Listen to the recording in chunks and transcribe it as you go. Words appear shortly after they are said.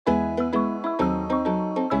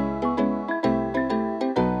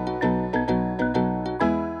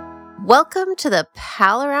Welcome to the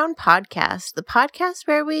Pal Around Podcast, the podcast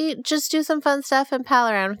where we just do some fun stuff and pal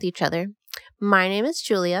around with each other. My name is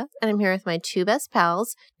Julia, and I'm here with my two best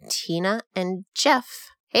pals, Tina and Jeff.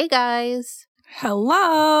 Hey, guys.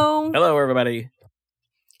 Hello. Hello, everybody.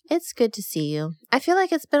 It's good to see you. I feel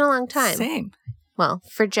like it's been a long time. Same. Well,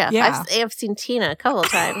 for Jeff. Yeah. I've seen Tina a couple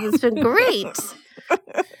times. It's been great.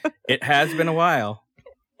 It has been a while.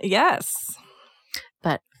 Yes.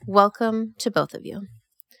 But welcome to both of you.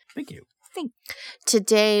 Thank you.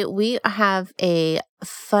 Today, we have a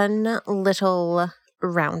fun little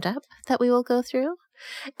roundup that we will go through.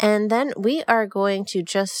 And then we are going to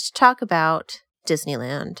just talk about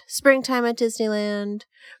Disneyland, springtime at Disneyland,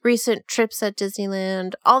 recent trips at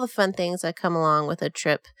Disneyland, all the fun things that come along with a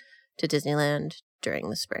trip to Disneyland during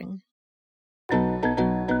the spring.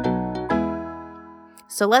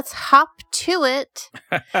 So let's hop to it.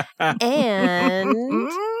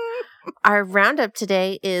 And our roundup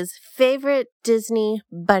today is favorite Disney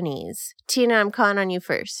bunnies. Tina, I'm calling on you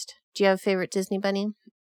first. Do you have a favorite Disney bunny?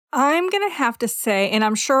 I'm going to have to say, and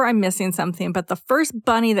I'm sure I'm missing something, but the first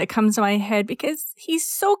bunny that comes to my head, because he's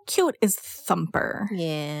so cute, is Thumper.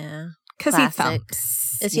 Yeah. Because he Classic.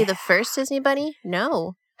 thumps. Is he the first Disney bunny?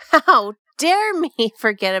 No. How dare me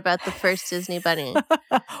forget about the first Disney bunny?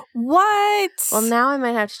 What? Well, now I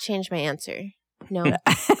might have to change my answer. No,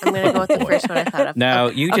 I'm going to go with the first one I thought of. Now,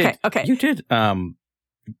 you did, Okay. you did,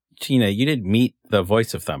 Tina, you did meet the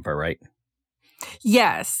voice of Thumper, right?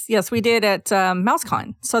 Yes, we did at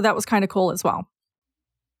MouseCon, so that was kind of cool as well.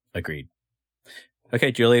 Agreed.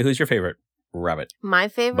 Okay, Julia, who's your favorite rabbit? My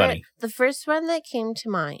favorite, bunny? the first one that came to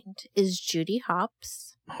mind is Judy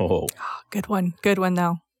Hopps. Oh, Good one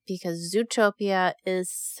though. Because Zootopia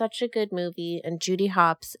is such a good movie, and Judy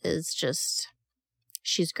Hopps is just,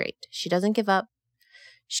 she's great. She doesn't give up.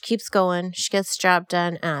 She keeps going. She gets the job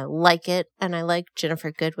done, and I like it. And I like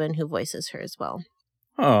Jennifer Goodwin, who voices her as well.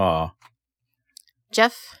 oh.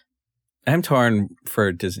 Jeff? I'm torn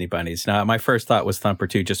for Disney bunnies. Now, my first thought was Thumper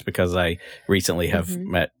too, just because I recently have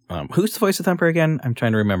met, who's the voice of Thumper again? I'm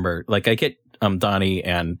trying to remember. Like, I get Donnie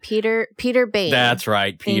and Peter Bain. That's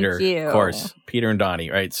right, Peter. Thank you. Of course, Peter and Donnie,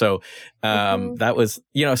 right? So, that was,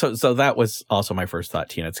 so that was also my first thought,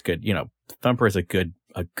 Tina. It's good. Thumper is a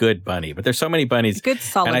good bunny, but there's so many bunnies. Good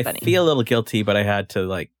solid and I bunny. feel a little guilty, but I had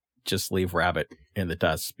to just leave Rabbit in the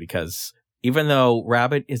dust because even though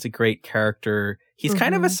Rabbit is a great character, he's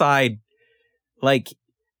kind of a side,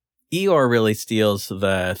 Eeyore really steals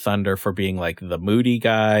the thunder for being the moody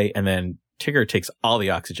guy, and then Tigger takes all the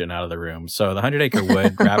oxygen out of the room. So the 100 Acre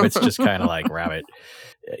Wood, Rabbit's just kind of like Rabbit,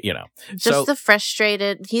 Just the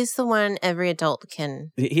frustrated, he's the one every adult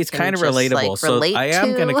can. He's kind of just, relatable. So relate I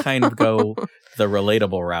am going to kind of go the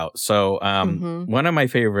relatable route. So one of my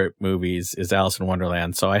favorite movies is Alice in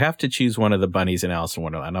Wonderland. So I have to choose one of the bunnies in Alice in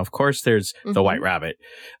Wonderland. Now, of course, there's the White Rabbit.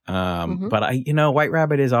 But White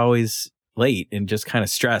Rabbit is always late and just kind of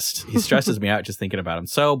stressed. He stresses me out just thinking about him.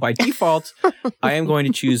 So by default, I am going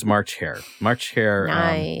to choose March Hare. March Hare.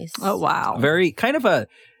 Nice. Oh, wow. Very kind of a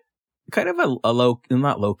low,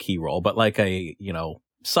 not low key role, but a,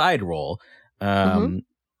 side role.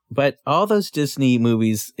 But all those Disney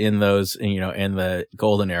movies in those, in the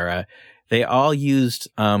golden era, they all used,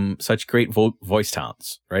 such great voice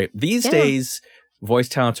talents, right? These days, voice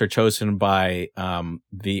talents are chosen by,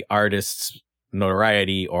 the artist's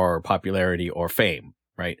notoriety or popularity or fame,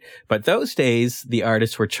 right? But those days, the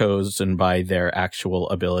artists were chosen by their actual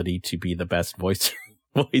ability to be the best voice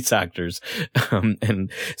actors. And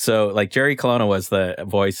so Jerry Colonna was the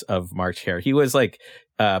voice of March Hare. He was a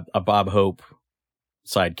Bob Hope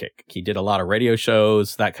sidekick. He did a lot of radio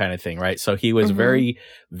shows, that kind of thing, right? So he was very,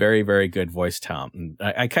 very, very good voice talent. And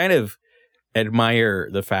I kind of admire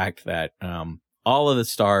the fact that all of the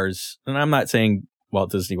stars, and I'm not saying Walt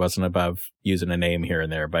Disney wasn't above using a name here and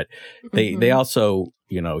there, but they also,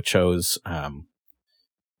 chose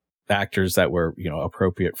actors that were,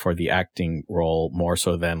 appropriate for the acting role more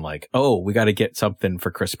so than we got to get something for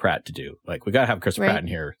Chris Pratt to do. We got to have Chris Pratt in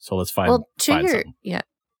here. So let's find something.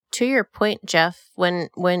 To your point, Jeff, when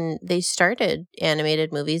they started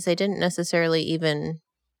animated movies, they didn't necessarily even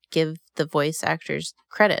give the voice actors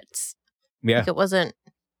credits. Yeah.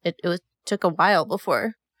 It took a while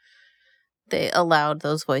before they allowed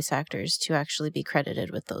those voice actors to actually be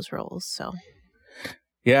credited with those roles. So,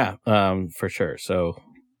 yeah, for sure. So,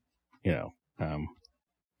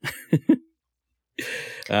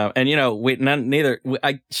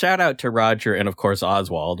 I shout out to Roger and of course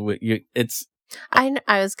Oswald. I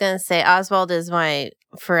was gonna say Oswald is my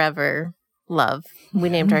forever love. We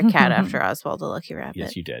named our cat after Oswald the Lucky Rabbit.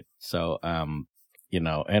 Yes, you did. So,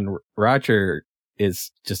 and Roger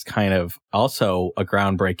is just kind of also a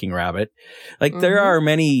groundbreaking rabbit. Like there are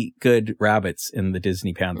many good rabbits in the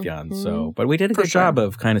Disney pantheon. So, but we did a good job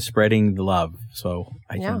of kind of spreading the love. So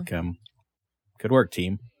I think, good work,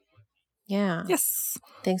 team. Yeah. Yes.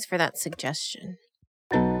 Thanks for that suggestion.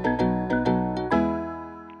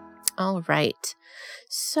 All right.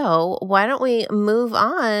 So why don't we move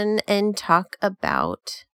on and talk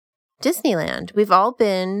about Disneyland? We've all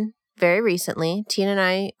been very recently. Tina and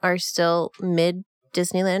I are still mid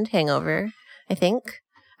Disneyland hangover, I think.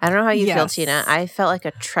 I don't know how you feel, Tina. I felt like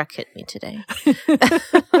a truck hit me today.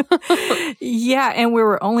 Yeah, and we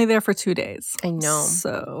were only there for 2 days. I know.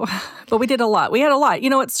 So, but we did a lot. We had a lot. You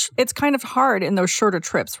know, it's kind of hard in those shorter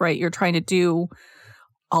trips, right? You're trying to do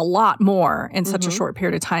a lot more in such a short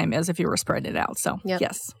period of time as if you were spreading it out. So,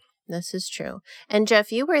 yes. This is true. And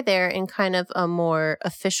Jeff, you were there in kind of a more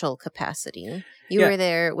official capacity. You were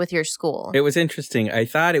there with your school. It was interesting. I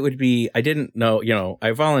thought it would be, I didn't know,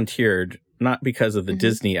 I volunteered not because of the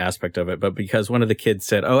Disney aspect of it, but because one of the kids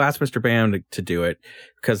said, "Oh, ask Mr. Bam to do it,"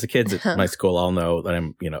 because the kids at my school all know that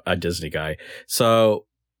I'm, a Disney guy. So,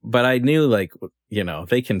 but I knew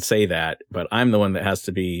they can say that, but I'm the one that has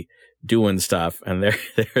to be doing stuff, and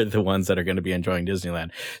they're the ones that are going to be enjoying Disneyland.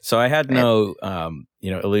 So I had no,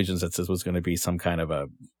 illusions that this was going to be some kind of a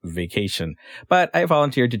vacation, but I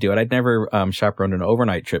volunteered to do it. I'd never chaperoned an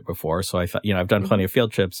overnight trip before. So I thought, I've done plenty of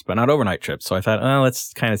field trips, but not overnight trips. So I thought,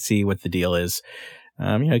 let's kind of see what the deal is. Get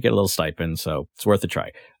a little stipend. So it's worth a try.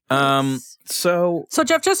 So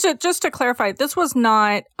Jeff, just to clarify, this was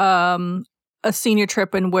not, a senior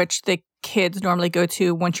trip in which the kids normally go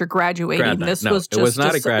to once you're graduating. It was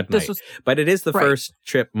not a grad night, but it is the first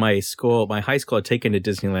trip my high school had taken to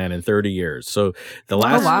Disneyland in 30 years. So the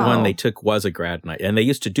last one they took was a grad night, and they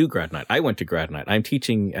used to do grad night. I went to grad night. I'm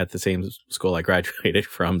teaching at the same school I graduated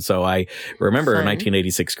from. So I remember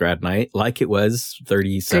 1986 grad night like it was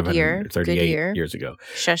 37 or 38 years ago.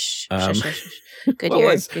 Shush. Good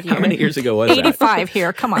year. How many years ago was 85 that? 85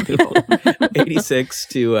 here. Come on, people. 86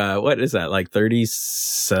 to, what is that? Like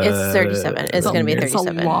 37? It's 37. It's going to be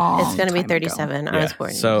 37. It's going to be 37. Ago. I was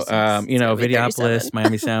born. So, Videopolis,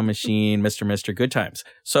 Miami Sound Machine, Mr. Good times.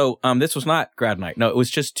 So, this was not grad night. No, it was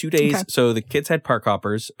just 2 days. Okay. So the kids had park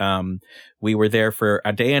hoppers. We were there for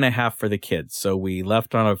a day and a half for the kids. So we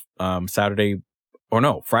left on a,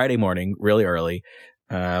 Friday morning, really early.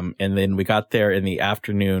 And then we got there in the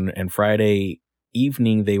afternoon, and Friday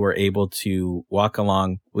evening they were able to walk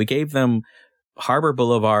along. We gave them Harbor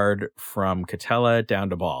Boulevard from Catella down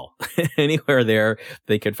to Ball. Anywhere there,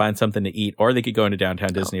 they could find something to eat, or they could go into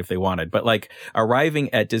downtown Disney if they wanted. But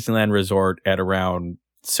arriving at Disneyland Resort at around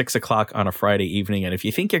 6 o'clock on a Friday evening, and if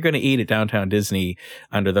you think you're going to eat at downtown Disney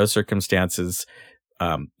under those circumstances,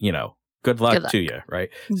 good luck to you, right?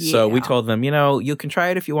 Yeah. So we told them, you can try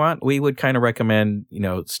it if you want. We would kind of recommend,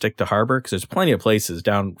 stick to Harbor, because there's plenty of places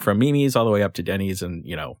down from Mimi's all the way up to Denny's and,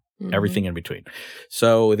 everything in between.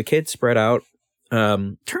 So the kids spread out.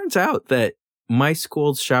 Turns out that my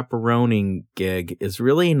school's chaperoning gig is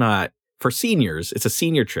really not for seniors. It's a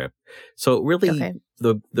senior trip. So really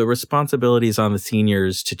the responsibilities on the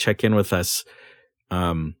seniors to check in with us,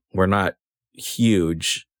 were not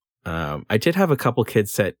huge. I did have a couple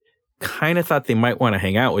kids that kind of thought they might want to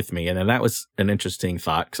hang out with me. And then that was an interesting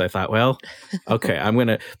thought, because I thought, well, okay,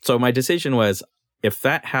 so my decision was, if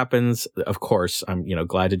that happens, of course, I'm,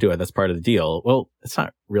 glad to do it. That's part of the deal. Well, it's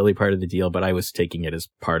not really part of the deal, but I was taking it as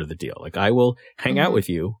part of the deal. Like, I will hang out with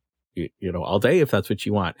you, all day if that's what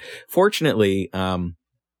you want. Fortunately,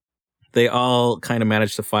 they all kind of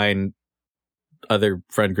managed to find other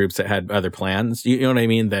friend groups that had other plans, you know what I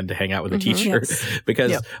mean, than to hang out with a teacher. Yes.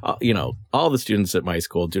 Because, all the students at my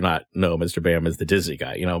school do not know Mr. Bam is the Disney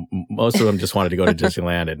guy. Most of them just wanted to go to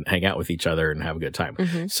Disneyland and hang out with each other and have a good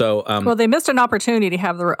time. So, well, they missed an opportunity to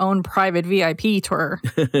have their own private VIP tour.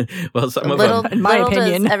 Well, some of them, in my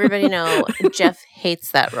opinion, does everybody know Jeff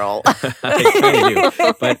hates that role. I kind of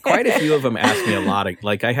do. But quite a few of them asked me a lot of,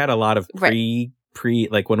 I had a lot of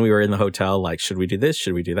when we were in the hotel, should we do this?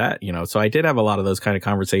 Should we do that? So I did have a lot of those kind of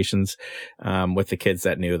conversations, with the kids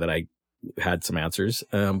that knew that I had some answers.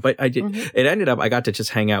 But I did, it ended up, I got to just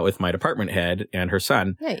hang out with my department head and her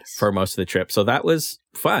son for most of the trip. So that was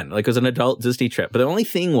fun. It was an adult Disney trip. But the only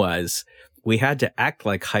thing was, we had to act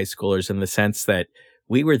like high schoolers in the sense that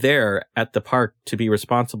we were there at the park to be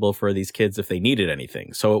responsible for these kids if they needed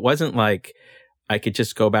anything. So it wasn't like I could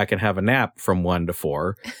just go back and have a nap from 1 to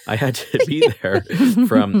 4. I had to be there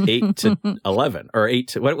from 8 to 11, or 8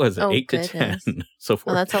 to, what was it? 8 to 10. So forth.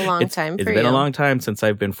 Well, that's a long time for you. It's been a long time since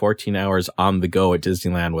I've been 14 hours on the go at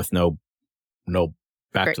Disneyland with no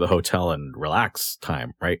back to the hotel and relax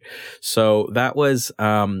time, right? So that was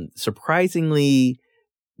surprisingly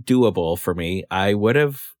doable for me. I would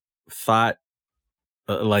have thought,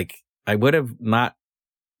 I would have not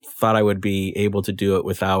thought I would be able to do it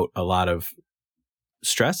without a lot of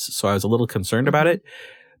stress. So I was a little concerned about it,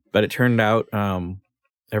 but it turned out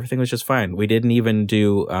everything was just fine. We didn't even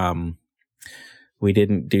do,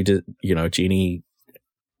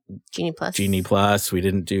 Genie Plus. We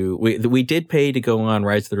didn't do, we did pay to go on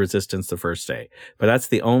Rise of the Resistance the first day, but that's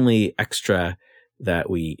the only extra that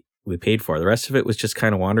we paid for. The rest of it was just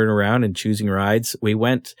kind of wandering around and choosing rides. We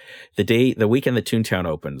went the weekend that Toontown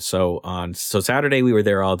opened. So Saturday we were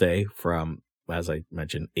there all day from, as I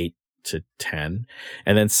mentioned, 8 to 10.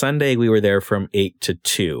 And then Sunday we were there from 8 to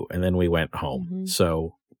 2. And then we went home.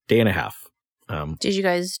 So day and a half. Did you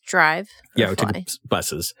guys drive? Yeah, we took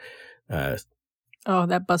buses.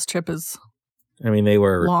 That bus trip is they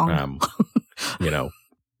were long.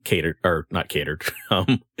 Catered or not catered,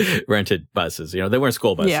 rented buses. They weren't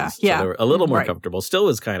school buses. Yeah. So they were a little more comfortable. Still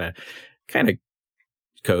was kind of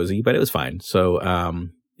cozy, but it was fine. So,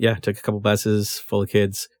 took a couple buses full of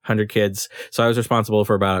kids, 100 kids. So I was responsible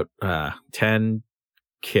for about 10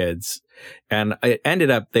 kids. And it ended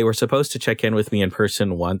up, they were supposed to check in with me in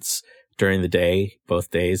person once during the day, both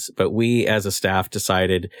days. But we as a staff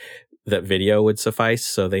decided that video would suffice.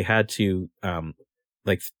 So they had to,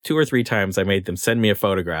 2 or 3 times I made them send me a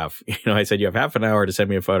photograph. I said, you have half an hour to send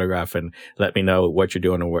me a photograph and let me know what you're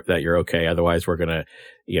doing and that you're okay. Otherwise we're going to,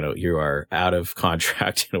 you are out of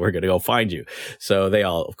contract and we're going to go find you. So they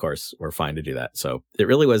all, of course, were fine to do that. So it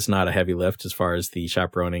really was not a heavy lift as far as the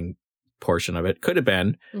chaperoning portion of it. Could have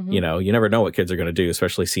been, you never know what kids are going to do,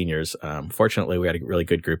 especially seniors. Fortunately, we had a really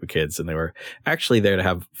good group of kids and they were actually there to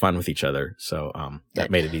have fun with each other. So that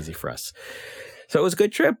made it easy for us. So it was a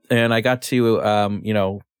good trip, and I got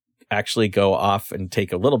to, actually go off and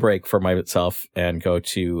take a little break for myself and go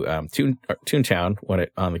to Toontown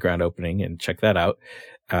on the grand opening and check that out.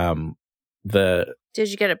 Did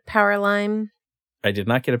you get a power lime? I did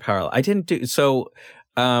not get a power lime. I didn't do so.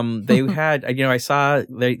 They had, I saw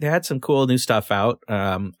they had some cool new stuff out.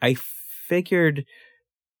 I figured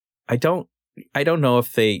I don't know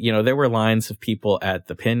if they, there were lines of people at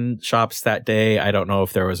the pin shops that day. I don't know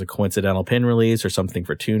if there was a coincidental pin release or something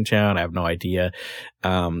for Toontown. I have no idea.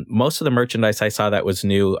 Most of the merchandise I saw that was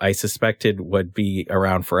new, I suspected would be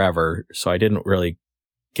around forever. So I didn't really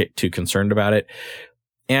get too concerned about it.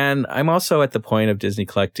 And I'm also at the point of Disney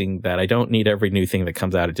collecting that I don't need every new thing that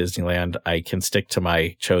comes out of Disneyland. I can stick to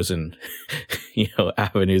my chosen,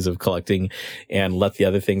 avenues of collecting and let the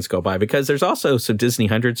other things go by, because there's also some Disney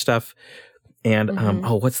 100 stuff. And,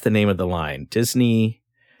 what's the name of the line? Disney,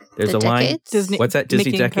 there's a line. Disney, what's that?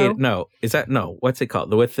 Disney Mickey Decade? No. Is that, no. What's it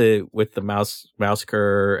called? With the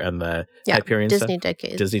Mouseker and the Hyperion Disney stuff?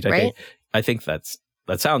 Decade. Disney Decade. Right? I think that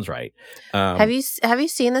sounds right. Have you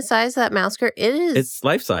seen the size of that Mouseker? It's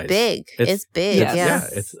life size. Big. It's big. Yes.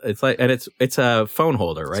 Yeah. It's like, and it's a phone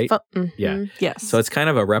holder, right? Yeah. Yes. So it's kind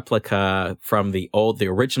of a replica from the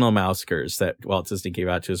original Mousekers that Walt Disney gave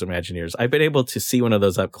out to his Imagineers. I've been able to see one of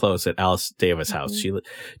those up close at Alice Davis' house.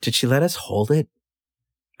 Did she let us hold it?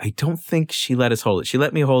 I don't think she let us hold it. She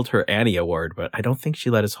let me hold her Annie Award, but I don't think she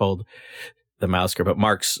let us hold the Mouseker. But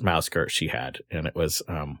Mark's Mouseker she had, and it was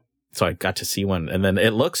so I got to see one, and then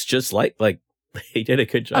it looks just like they did a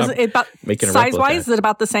good job making a replica. Size-wise, is it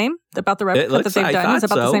about the same? About the replica that they've done? Is it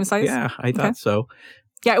about the same size? Yeah, I thought so.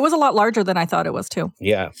 Yeah, it was a lot larger than I thought it was, too.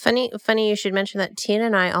 Yeah. Funny you should mention that. Tina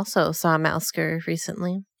and I also saw a Mouseker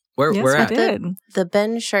recently. Where at? We did. The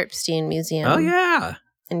Ben Sharpstein Museum. Oh, yeah.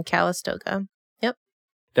 In Calistoga. Yep.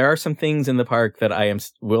 There are some things in the park that I am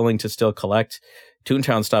willing to still collect.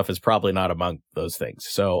 Toontown stuff is probably not among those things.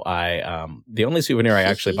 So the only souvenir I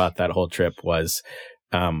actually bought that whole trip was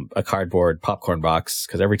a cardboard popcorn box,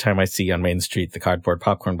 because every time I see on Main Street the cardboard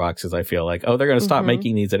popcorn boxes, I feel like, oh, they're going to stop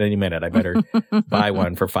making these at any minute. I better buy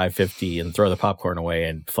one for $5.50 and throw the popcorn away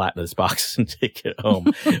and flatten this box and take it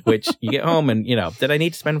home. Which you get home and, did I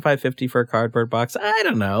need to spend $5.50 for a cardboard box? I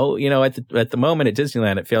don't know. At the moment at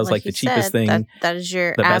Disneyland, it feels like the cheapest thing. That is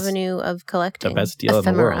your avenue of collecting. The best deal in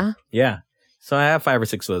the world. Yeah. So I have 5 or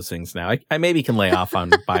 6 of those things now. I maybe can lay off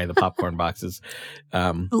on buying the popcorn boxes.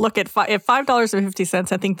 Look at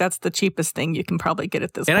 $5.50. I think that's the cheapest thing you can probably get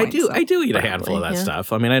at this point. And I do eat a handful of that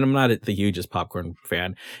stuff. I mean, I'm not the hugest popcorn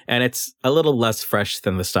fan, and it's a little less fresh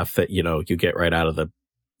than the stuff that you get right out of the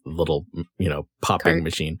little popping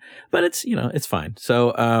machine. But it's it's fine.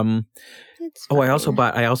 So I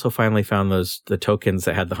also finally found the tokens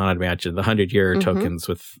that had the Haunted Mansion, the 100-year tokens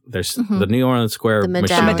with there's the New Orleans Square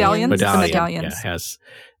medallions. Medallion. Yeah, has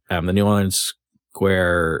the New Orleans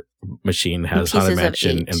square machine has Haunted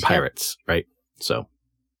Mansion and Pirates, right? So,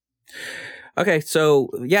 okay, so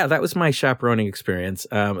yeah, that was my chaperoning experience.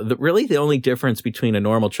 Really, the only difference between a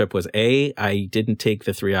normal trip was I didn't take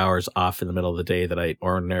the 3 hours off in the middle of the day that I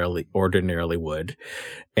ordinarily would,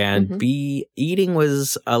 and B, eating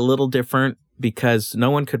was a little different because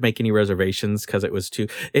no one could make any reservations because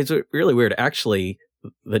it's really weird. Actually,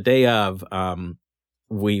 the day of,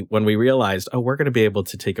 when we realized, we're going to be able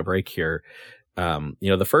to take a break here.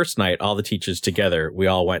 The first night, all the teachers together, we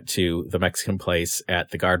all went to the Mexican place at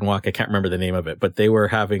the Garden Walk. I can't remember the name of it, but they were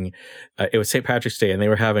having, it was St. Patrick's Day, and they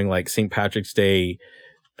were having like St. Patrick's Day,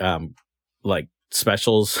 like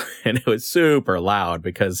specials, and it was super loud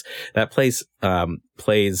because that place,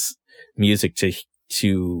 plays music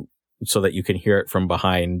so that you can hear it from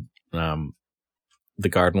behind, the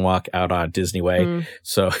Garden Walk out on Disney Way.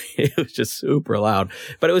 So it was just super loud,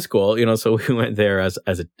 but it was cool, so we went there as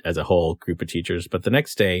a whole group of teachers. But the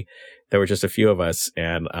next day there were just a few of us,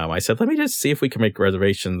 and I said, let me just see if we can make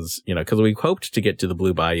reservations, because we hoped to get to the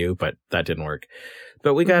Blue Bayou, but that didn't work.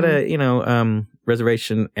 But we got a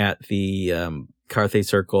reservation at the Carthay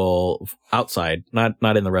Circle outside,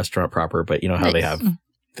 not in the restaurant proper, but how nice. They have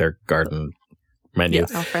their garden menu.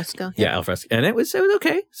 Al fresco. Yeah, al fresco. And it was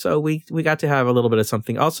okay. So we got to have a little bit of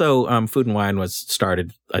something. Also, Food and Wine was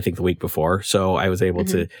started, I think, the week before. So I was able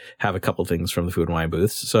to have a couple things from the Food and Wine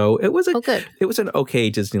booths. So it was it was an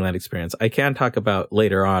okay Disneyland experience. I can talk about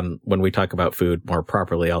later on when we talk about food more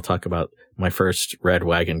properly. I'll talk about my first Red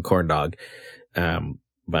Wagon corn dog.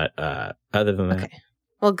 But other than that. Okay.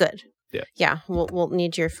 Well, good. Yeah. We'll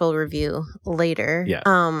need your full review later. Yeah.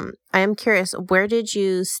 I am curious, where did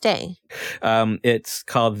you stay? It's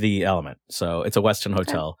called The Element. So it's a Westin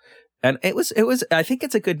hotel. And it was, I think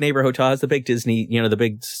it's a good neighbor hotel. It has the big Disney, the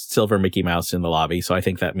big silver Mickey Mouse in the lobby. So I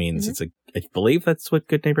think that means I believe that's what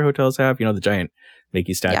good neighbor hotels have, the giant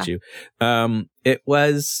Mickey statue. Yeah. It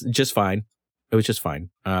was just fine. It was just fine.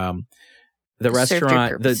 The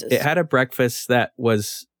restaurant, it had a breakfast that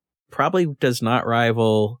was probably does not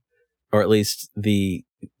rival, or at least the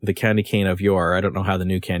candy cane of yore. I don't know how the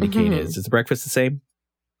new candy cane is. Is the breakfast the same?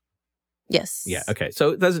 Yes. Yeah. Okay.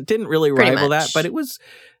 So it didn't really rival that, but it was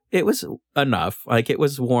enough. Like it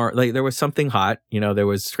was warm. Like there was something hot. There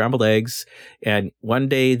was scrambled eggs, and one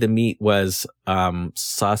day the meat was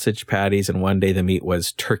sausage patties, and one day the meat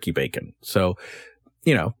was turkey bacon. So,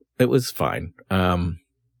 it was fine.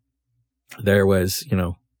 There was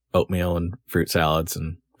oatmeal and fruit salads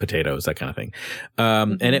and potatoes, that kind of thing.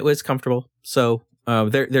 And it was comfortable. So,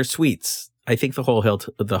 they're suites. I think the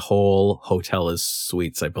whole hotel is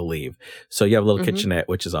suites, I believe. So you have a little kitchenette,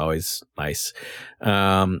 which is always nice.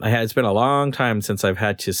 It's been a long time since I've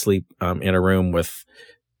had to sleep, in a room with,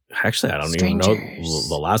 actually, I don't even know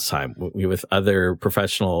the last time, with other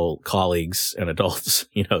professional colleagues and adults,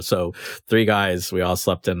 so 3 guys, we all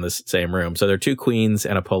slept in the same room. So there are 2 queens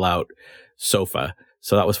and a pull-out sofa.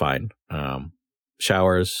 So that was fine.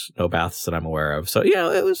 Showers, no baths that I'm aware of. So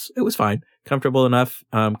yeah, it was fine. Comfortable enough,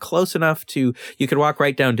 close enough to, you could walk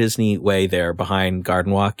right down Disney Way there behind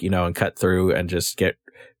Garden Walk, and cut through and just get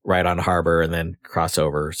right on Harbor and then cross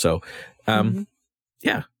over. So,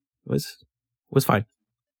 yeah, it was fine.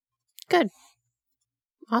 Good.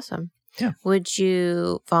 Awesome. Yeah. Would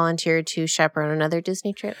you volunteer to chaperone another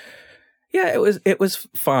Disney trip? Yeah, it was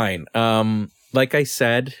fine. Like I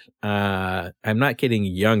said, I'm not getting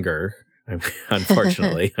younger.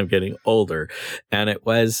 Unfortunately, I'm getting older, and it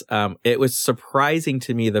was surprising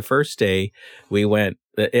to me the first day we went.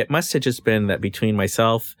 It must have just been that between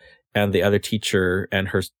myself and the other teacher and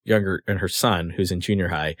her son, who's in junior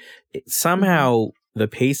high, somehow the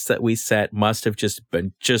pace that we set must have just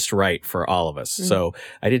been just right for all of us. So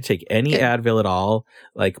I didn't take any Advil at all.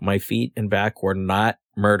 Like my feet and back were not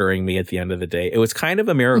murdering me at the end of the day. It was kind of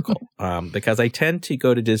a miracle, because I tend to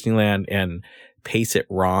go to Disneyland and pace it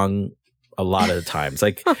wrong a lot of the times.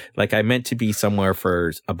 Like I meant to be somewhere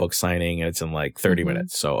for a book signing and it's in like 30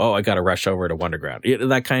 minutes. So, I got to rush over to Wonderground,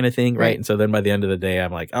 that kind of thing. Right. And so then by the end of the day,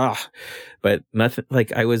 I'm like, but nothing,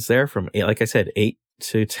 like I was there from 8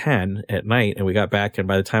 to 10 at night, and we got back. And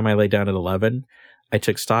by the time I lay down at 11, I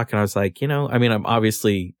took stock and I was like, I'm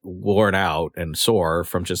obviously worn out and sore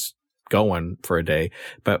from just going for a day,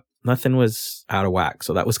 but nothing was out of whack.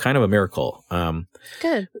 So that was kind of a miracle.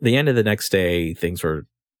 Good. The end of the next day, things were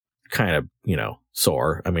kind of,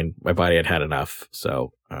 sore. My body had enough.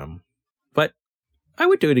 So, but I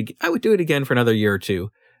would do it. I would do it again for another year or 2.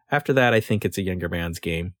 After that, I think it's a younger man's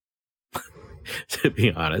game, to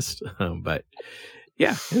be honest. But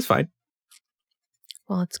yeah, it's fine.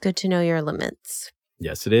 Well, it's good to know your limits.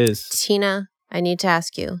 Yes, it is. Tina, I need to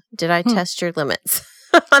ask you, did I test your limits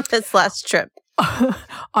on this last trip?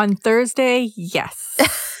 On Thursday, yes.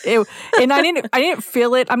 And I didn't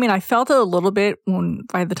feel it. I mean, I felt it a little bit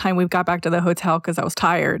by the time we got back to the hotel because I was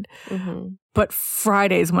tired. Mm-hmm. But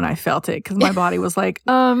Friday's when I felt it because my body was like,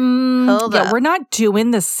 we're not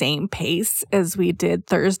doing the same pace as we did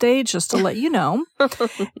Thursday, just to let you know.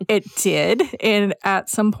 It did. And at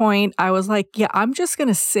some point I was like, yeah, I'm just going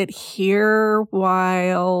to sit here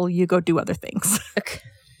while you go do other things. Okay.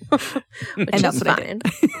 And that's what I did.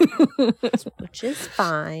 Which is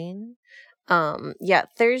fine.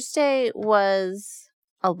 Thursday was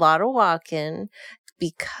a lot of walking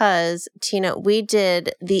because, Tina, we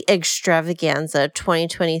did the Extravaganza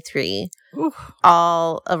 2023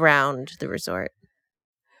 all around the resort.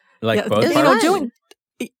 Like both parks?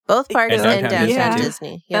 Both parks and downtown Disney.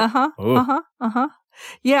 Disney. Yep.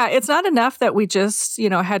 Yeah, it's not enough that we just,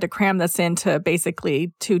 had to cram this into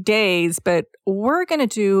basically 2 days, but we're going to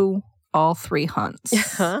do all 3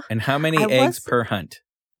 hunts. And how many eggs per hunt?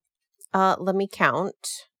 Let me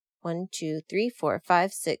count. 1, 2, 3, 4,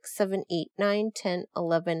 5, 6, 7, 8, 9, 10,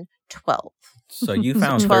 11, 12. So you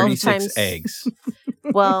found 36 eggs.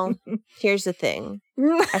 Well, here's the thing.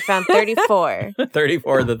 I found 34.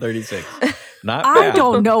 34 of the 36. Not bad. I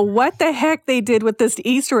don't know what the heck they did with this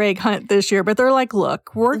Easter egg hunt this year, but they're like,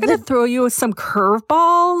 look, we're going to throw you some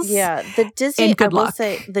curveballs. Yeah, the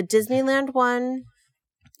Disneyland one,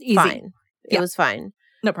 easy. Fine. It was fine.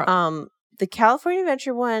 No problem. The California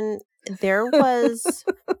Adventure one, there was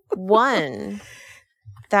one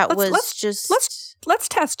that let's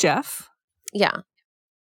test Jeff. Yeah.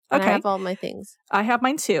 And Okay. I have all my things. I have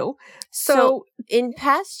mine too. So in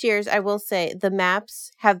past years, I will say the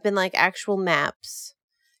maps have been like actual maps.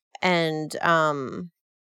 And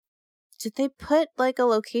did they put like a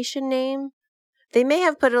location name? They may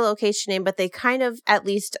have put a location name, but they kind of, at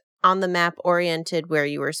least on the map, oriented where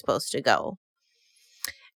you were supposed to go.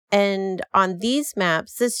 And on these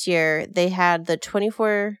maps this year, they had the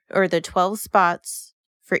 24 or the 12 spots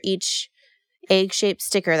for each egg-shaped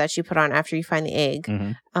sticker that you put on after you find the egg,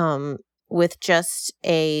 with just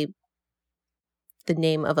the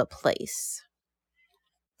name of a place.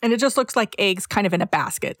 And it just looks like eggs kind of in a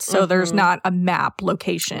basket. So there's not a map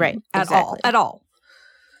location at all.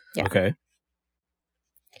 Yeah. Okay.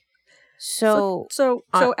 So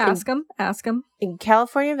ask them. In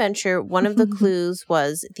California Adventure, one of the clues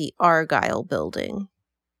was the Argyle building.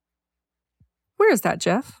 Where is that,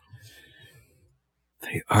 Jeff?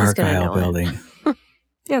 The Argyle building.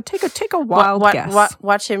 Yeah, take a wild guess.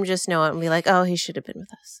 Watch him just know it and be like, oh, he should have been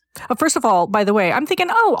with us. First of all, by the way, I'm thinking,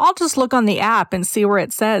 I'll just look on the app and see where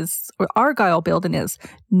it says where Argyle building is.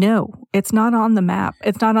 No, it's not on the map.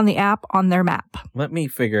 It's not on the app, on their map. Let me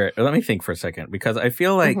think for a second, because I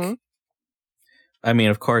feel like, I mean,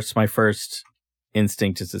 of course, my first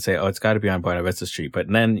instinct is to say, it's got to be on Buena Vista Street. But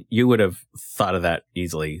then you would have thought of that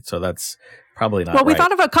easily. So that's probably not right. Well, we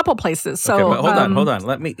thought of a couple places. So okay, but hold on.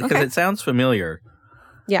 Let me, because it sounds familiar.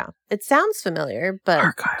 Yeah, it sounds familiar, but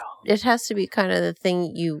Argyle. It has to be kind of the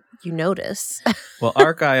thing you notice. Well,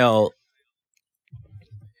 Argyle.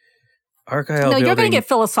 No, building, you're going to get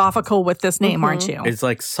philosophical with this name, aren't you? It's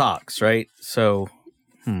like socks, right? So,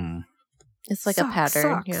 It's like a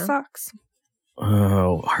pattern. Socks.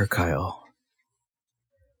 Oh, Argyle.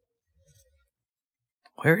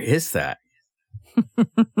 Where is that?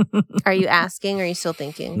 Are you asking or are you still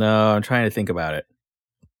thinking? No, I'm trying to think about it.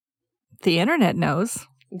 The internet knows.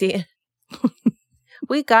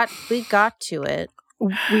 We got to it.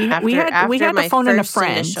 We had to phone in a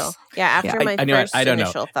friend. After my first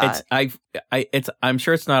initial thought. I'm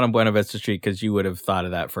sure it's not on Buena Vista Street because you would have thought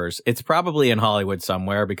of that first. It's probably in Hollywood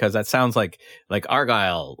somewhere because that sounds like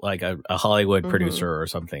Argyle, like a Hollywood producer or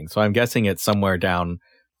something. So I'm guessing it's somewhere down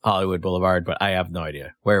Hollywood Boulevard, but I have no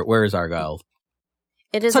idea. Where is Argyle?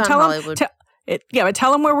 It is on Hollywood. But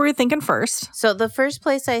tell them where we were thinking first. So the first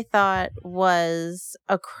place I thought was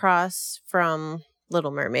across from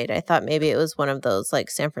Little Mermaid. I thought maybe it was one of those like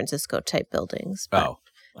San Francisco type buildings. But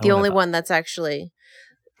the only one that's actually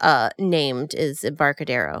named is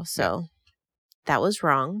Embarcadero. So that was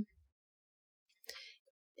wrong.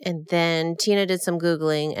 And then Tina did some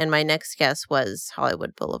Googling and my next guess was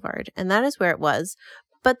Hollywood Boulevard. And that is where it was.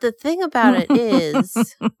 But the thing about it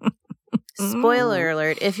is... Spoiler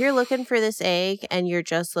alert, if you're looking for this egg and you're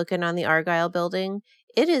just looking on the Argyle building,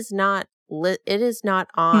 it is not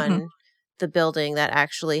on the building that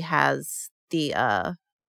actually has the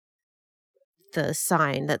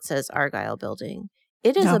sign that says Argyle building.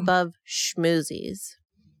 It is above Schmoozies.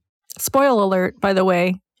 Spoiler alert, by the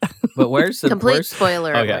way. But where's the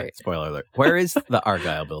spoiler alert? Okay, spoiler alert. Where is the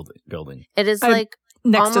Argyle building? It is like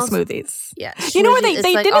next to Smoothies. Yeah. You know where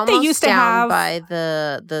they used to have by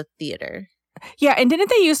the theater. Yeah, and didn't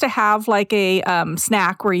they used to have like a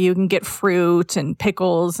snack where you can get fruit and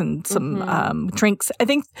pickles and some drinks? I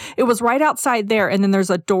think it was right outside there, and then there's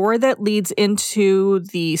a door that leads into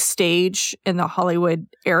the stage in the Hollywood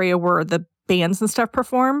area where the bands and stuff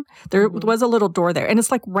perform. There was a little door there, and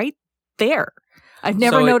it's like right there. I've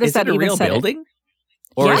never noticed that. Is it a real building?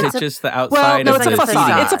 Or is it just the outside? Well, no, it's a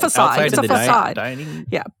facade. It's a facade. Outside it's a facade. Dining?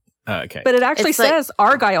 Yeah. Okay. But it actually says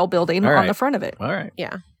Argyle Building on the front of it. All right.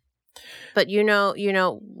 Yeah. But you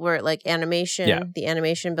know where like animation, the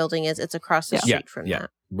animation building is. It's across the street from that.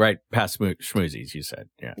 Right past Schmoozies, you said.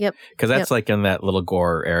 Yeah. Yep. Because that's like in that little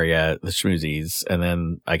gore area, the Schmoozies, and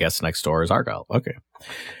then I guess next door is Argyle. Okay.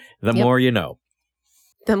 The more you know.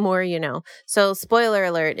 The more you know. So, spoiler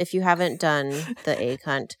alert if you haven't done the egg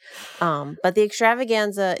hunt. But the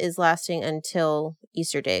extravaganza is lasting until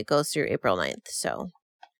Easter Day. It goes through April 9th. So,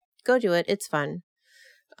 go do it. It's fun.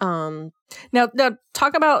 Now,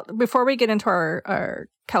 talk about, before we get into our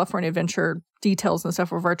California adventure details and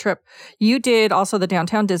stuff of our trip, you did also the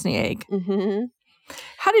Downtown Disney egg. Mm-hmm.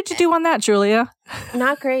 How did you do on that, Julia?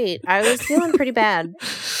 Not great. I was feeling pretty bad.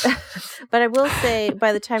 But I will say,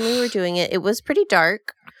 by the time we were doing it, it was pretty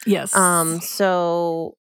dark. Yes.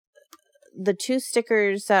 So the two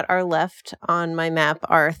stickers that are left on my map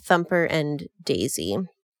are Thumper and Daisy.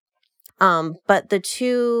 But the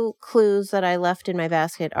two clues that I left in my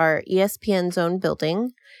basket are ESPN Zone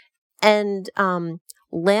Building and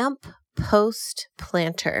Lamp Post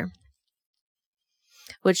Planter,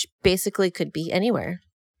 which basically could be anywhere.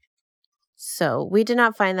 So we did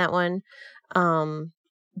not find that one.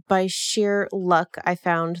 By sheer luck, I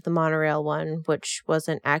found the monorail one, which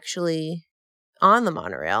wasn't actually on the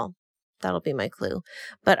monorail. That'll be my clue.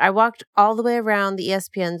 But I walked all the way around the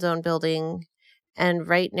ESPN Zone Building, and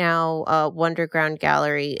right now, Wonderground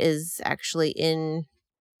Gallery is actually in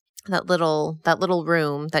that little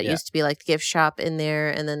room that used to be like the gift shop in there,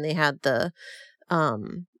 and then they had the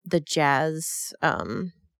jazz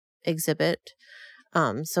exhibit.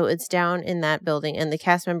 So it's down in that building, and the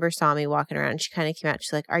cast member saw me walking around. She kind of came out.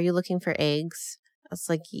 She's like, "Are you looking for eggs?" I was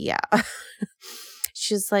like, "Yeah."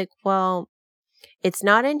 She's like, "Well, it's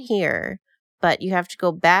not in here, but you have to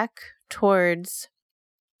go back towards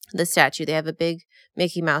the statue. They have a big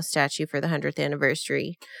Mickey Mouse statue for the 100th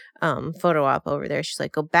anniversary photo op over there." She's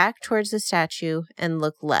like, "Go back towards the statue and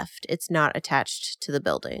look left. It's not attached to the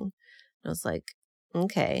building." And I was like,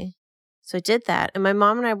 "Okay." So I did that, and my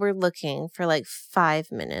mom and I were looking for like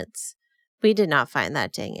 5 minutes. We did not find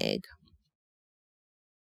that dang egg.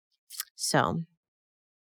 So,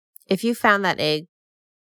 if you found that egg,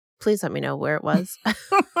 please let me know where it was.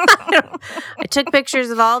 I took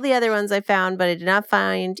pictures of all the other ones I found, but I did not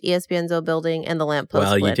find ESPN Zone Building and the lamppost.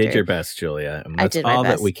 Well, you did your best, Julia. And that's all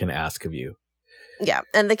that we can ask of you. Yeah,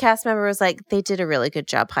 and the cast member was like, "They did a really good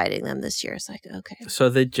job hiding them this year." It's like, okay. So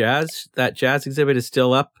that jazz exhibit is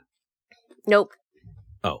still up? Nope.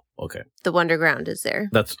 Oh, okay. The Wonderground is there.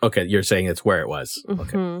 That's okay. You're saying it's where it was.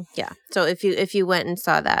 Okay. Mm-hmm. Yeah. So if you went and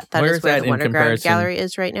saw that is where the Wonderground Gallery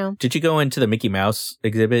is right now. Did you go into the Mickey Mouse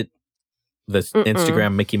exhibit? The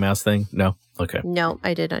Instagram Mickey Mouse thing? No? Okay. No,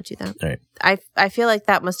 I did not do that. All right. I feel like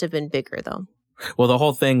that must have been bigger though. Well, the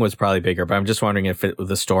whole thing was probably bigger, but I'm just wondering if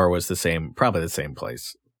the store was probably the same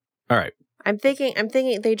place. All right. I'm thinking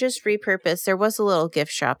they just repurposed. There was a little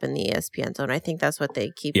gift shop in the ESPN Zone. I think that's what they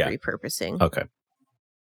keep repurposing. Okay.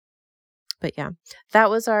 But yeah, that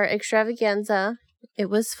was our extravaganza. It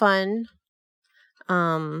was fun.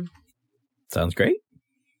 Sounds great.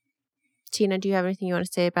 Tina, do you have anything you want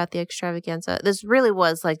to say about the extravaganza? This really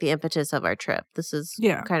was like the impetus of our trip. This is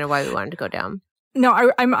kind of why we wanted to go down.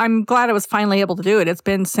 No, I'm glad I was finally able to do it. It's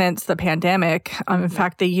been since the pandemic. In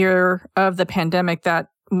fact, the year of the pandemic, that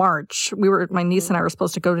March, my niece and I were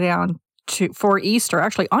supposed to go down for Easter,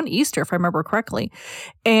 actually on Easter, if I remember correctly,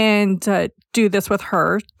 and do this with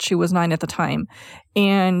her. She was 9 at the time,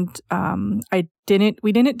 and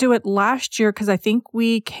we didn't do it last year because I think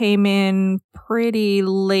we came in pretty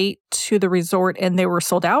late to the resort and they were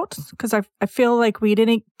sold out because I feel like we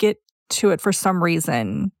didn't get to it for some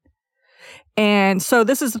reason. And so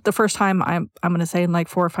this is the first time I'm going to say in like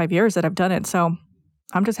 4 or 5 years that I've done it. So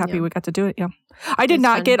I'm just happy we got to do it. Yeah. I did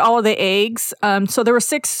not get all of the eggs. So there were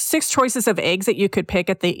six choices of eggs that you could pick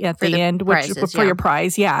at the end, which for your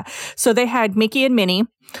prize. Yeah. So they had Mickey and Minnie,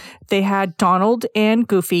 they had Donald and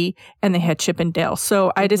Goofy, and they had Chip and Dale.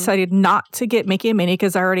 So I decided not to get Mickey and Minnie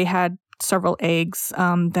because I already had several eggs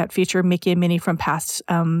that feature Mickey and Minnie from past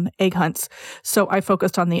egg hunts. So I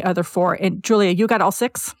focused on the other 4. And Julia, you got all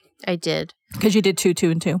 6? I did. Because you did 2,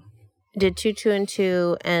 2, and 2. I did 2, 2, and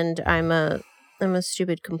 2, and I'm a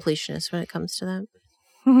stupid completionist when it comes to that.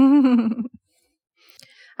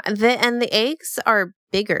 And the eggs are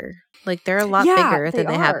bigger. Like they're a lot bigger than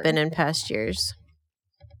they have been in past years.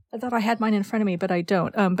 I thought I had mine in front of me, but I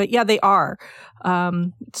don't. But yeah, they are.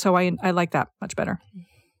 So I like that much better.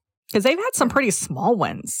 Because they've had some pretty small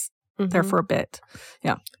ones there for a bit.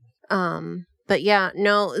 Yeah. But yeah,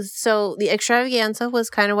 no. So the extravaganza was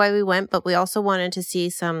kind of why we went, but we also wanted to see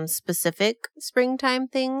some specific springtime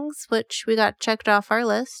things, which we got checked off our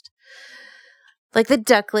list. Like the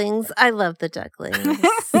ducklings. I love the ducklings.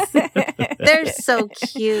 They're so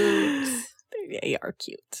cute. They are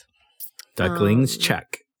cute. Ducklings,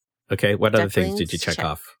 check. Okay, what other things did you check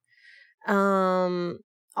off?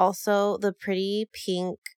 Also, the pretty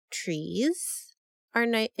pink trees are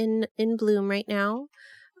in bloom right now.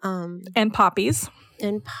 And poppies.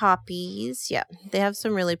 And poppies. Yeah, they have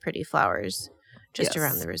some really pretty flowers just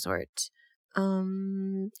around the resort.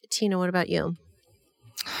 Tina, what about you?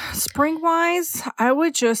 Spring-wise, I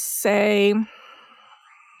would just say,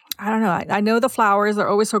 I don't know. I know the flowers are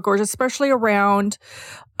always so gorgeous, especially around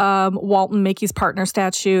Walt and Mickey's partner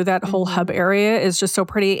statue. That whole hub area is just so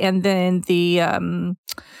pretty. And then the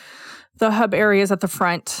hub areas at the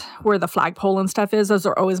front where the flagpole and stuff is, those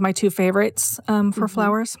are always my two favorites for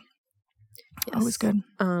flowers. Yes. Always good.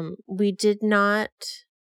 We did not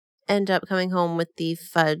end up coming home with the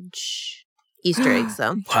fudge Easter eggs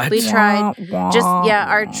though. What? We tried the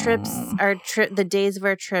days of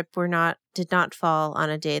our trip did not fall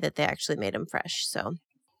on a day that they actually made them fresh. So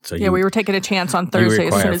we were taking a chance on Thursday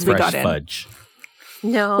as soon as we got in. Fudge.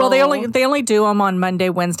 No. Well, they only do them on Monday,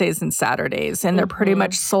 Wednesdays, and Saturdays, and they're pretty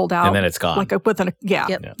much sold out. And then it's gone.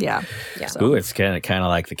 Yeah. So. Ooh, it's kind of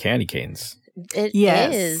like the candy canes. It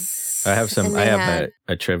is. I have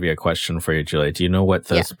a trivia question for you, Julia. Do you know what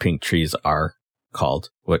those pink trees are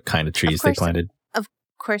called? What kind of trees they planted? Of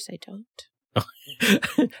course I don't.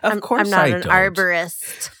 I'm not an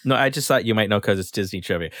arborist. No, I just thought you might know because it's Disney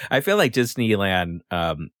trivia. I feel like Disneyland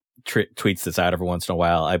tweets this out every once in a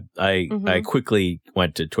while. I quickly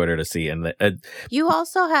went to Twitter to see, and you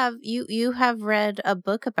also have you have read a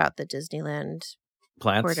book about the Disneyland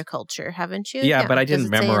plants horticulture, haven't you? Yeah, but I didn't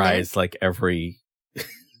memorize like every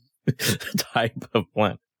type of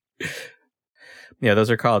plant. Yeah,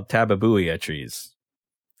 those are called tababuia trees.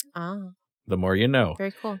 Ah, the more you know.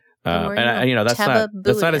 Very cool. And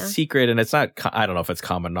that's not a secret, and it's not. I don't know if it's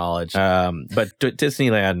common knowledge. But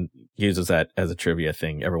Disneyland uses that as a trivia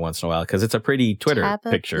thing every once in a while because it's a pretty Twitter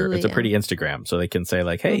picture. It's a pretty Instagram, so they can say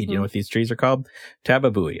like, "Hey, do you know what these trees are called?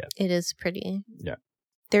 Tababuia." It is pretty. Yeah,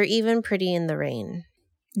 they're even pretty in the rain.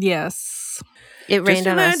 Yes. It rained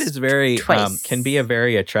on us. Disneyland is very can be a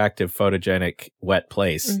very attractive, photogenic, wet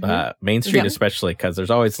place. Main Street especially because there's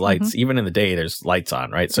always lights. Even in the day, there's lights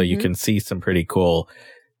on, right? So you can see some pretty cool,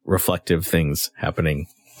 reflective things happening.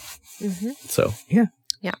 So yeah.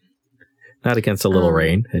 Not against a little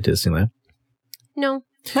rain at Disneyland. No,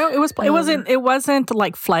 it wasn't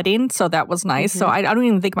like flooding, so that was nice. So I don't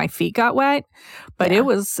even think my feet got wet, but it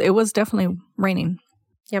was definitely raining.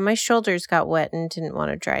 Yeah, my shoulders got wet and didn't want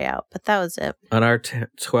to dry out, but that was it. On our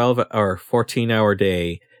 12 or 14-hour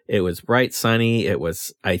day, it was bright, sunny. It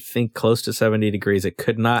was, I think, close to 70 degrees. It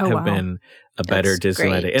could not have been a better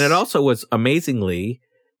Disneyland day. And it also was amazingly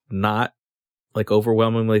not like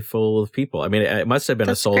overwhelmingly full of people. I mean, it must have been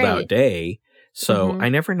a sold out day. So I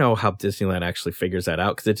never know how Disneyland actually figures that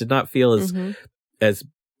out because it did not feel as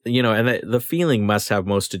you know, and the feeling must have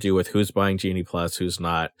most to do with who's buying Genie Plus, who's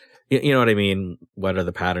not. You know what I mean? What are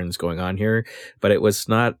the patterns going on here? But it was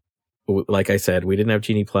not, like I said, we didn't have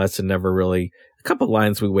Genie Plus and never really, a couple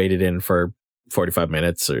lines we waited in for 45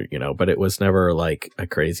 minutes or, but it was never like a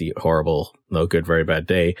crazy, horrible, no good, very bad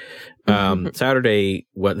day. Saturday,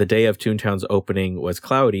 the day of Toontown's opening was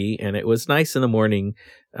cloudy and it was nice in the morning,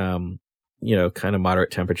 kind of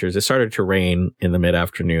moderate temperatures. It started to rain in the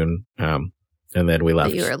mid-afternoon, and then we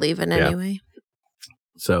left. But you were leaving anyway.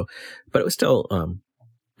 So, but it was still,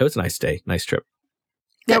 it was a nice day, nice trip.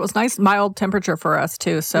 Yeah, it was nice, mild temperature for us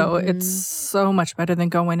too. So it's so much better than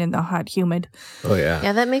going in the hot, humid. Oh yeah,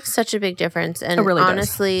 yeah, that makes such a big difference. And it really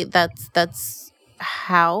honestly, that's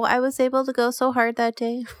how I was able to go so hard that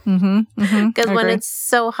day. Because when it's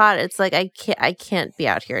so hot, it's like I can't be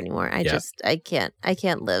out here anymore. I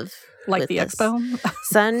can't live like the expo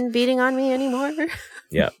sun beating on me anymore.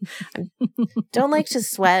 Yeah, don't like to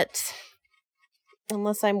sweat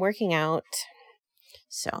unless I'm working out.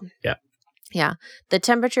 So yeah, the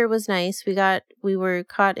temperature was nice. We were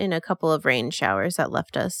caught in a couple of rain showers that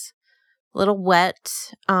left us a little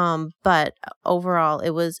wet, but overall it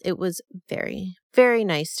was very, very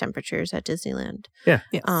nice temperatures at Disneyland. Yeah.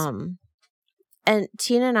 Yes. And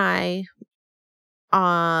Tina and I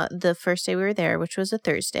the first day we were there, which was a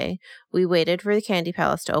Thursday, we waited for the Candy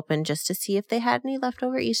Palace to open just to see if they had any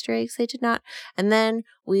leftover Easter eggs. They did not. And then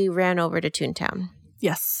we ran over to Toontown.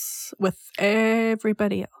 Yes, with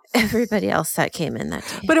everybody else. Everybody else that came in that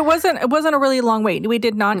day. But it wasn't a really long wait. We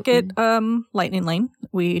did not get Lightning Lane.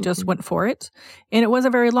 We just went for it. And it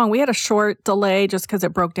wasn't very long. We had a short delay just because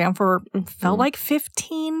it broke down for felt like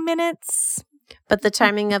 15 minutes. But the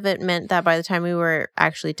timing of it meant that by the time we were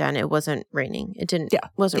actually done, it wasn't raining. It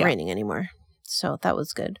wasn't raining anymore. So that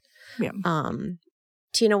was good. Yeah.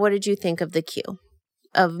 Tina, what did you think of the queue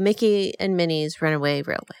of Mickey and Minnie's Runaway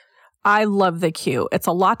Railway? I love the queue. It's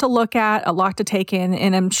a lot to look at, a lot to take in,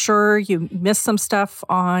 and I'm sure you missed some stuff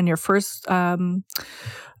on your first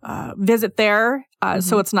visit there.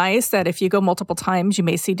 So it's nice that if you go multiple times, you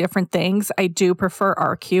may see different things. I do prefer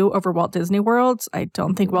our queue over Walt Disney World's. I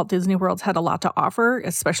don't think Walt Disney World's had a lot to offer,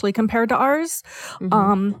 especially compared to ours.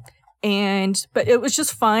 But it was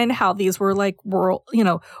just fun how these were like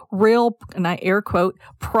real, and I air quote,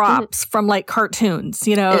 props from like cartoons,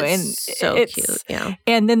 It's so cute. Yeah.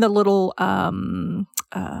 And then the little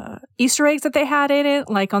Easter eggs that they had in it,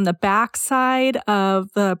 like on the back side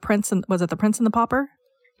of the Prince and was it the Prince and the Pauper?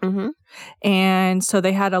 And so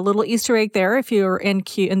they had a little Easter egg there. If you're in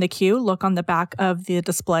the queue, look on the back of the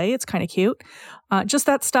display. It's kind of cute. Just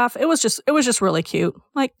that stuff. It was just really cute.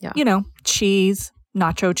 Like, cheese.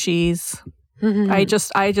 Nacho cheese. I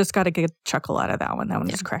just got a good chuckle out of that one. That one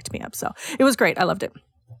just cracked me up. So it was great. I loved it.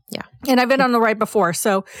 Yeah. And I've been on the ride before.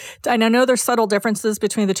 So I know there's subtle differences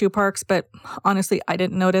between the two parks, but honestly, I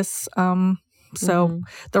didn't notice. So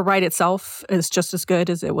the ride itself is just as good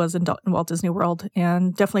as it was in Walt Disney World,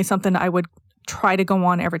 and definitely something I would try to go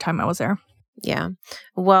on every time I was there. Yeah.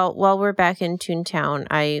 Well, while we're back in Toontown,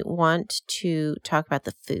 I want to talk about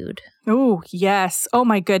the food. Oh, yes. Oh,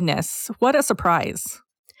 my goodness. What a surprise.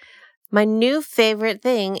 My new favorite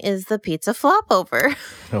thing is the pizza flop over.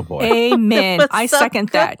 Oh, boy. Amen. I second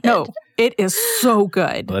that. No, it is so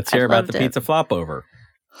good. Let's hear about the pizza flop over.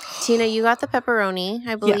 Tina, you got the pepperoni,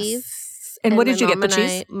 I believe. Yes. And what did you get? The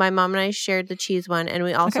cheese? My mom and I shared the cheese one, and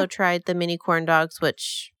we also tried the mini corn dogs,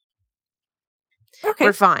 which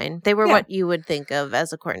were fine. They were what you would think of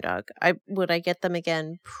as a corn dog. Would I get them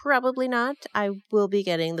again? Probably not. I will be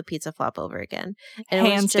getting the pizza flop over again. And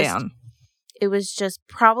Hands down. It was just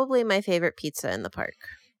probably my favorite pizza in the park.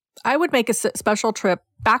 I would make a special trip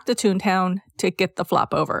back to Toontown to get the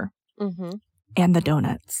flop over. And the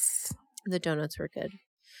donuts. The donuts were good.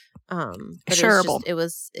 But shareable.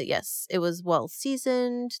 It was well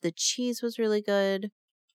seasoned. The cheese was really good.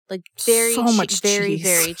 Like very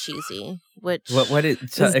very cheesy. Which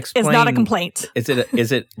is not a complaint. Is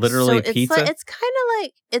it literally pizza? It's kind of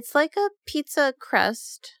it's like a pizza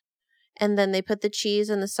crust, and then they put the cheese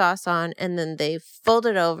and the sauce on, and then they fold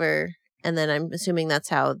it over, and then I'm assuming that's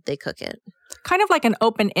how they cook it. Kind of like an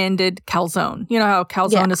open-ended calzone. You know how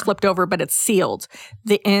calzone is flipped over, but it's sealed.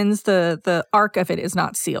 The ends, the arc of it is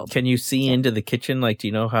not sealed. Can you see into the kitchen? Like, do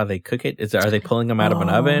you know how they cook it? Are they pulling them out of an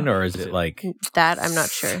oven, or is it like that? I'm not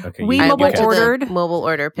sure. Okay, we mobile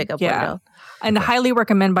order pickup window. And highly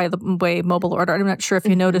recommend, by the way, mobile order. I'm not sure if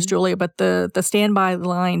you noticed, Julia, but the standby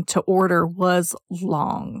line to order was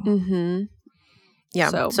long.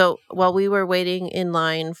 Yeah. So while we were waiting in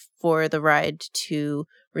line for the ride to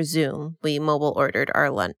resume, we mobile ordered our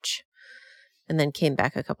lunch and then came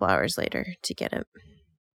back a couple hours later to get it.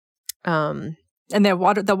 And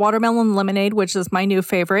the watermelon lemonade, which is my new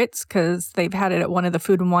favorites because they've had it at one of the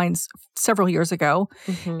Food and Wines several years ago.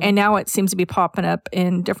 And now it seems to be popping up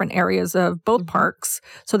in different areas of both parks.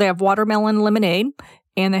 So they have watermelon lemonade.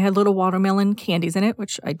 And they had little watermelon candies in it,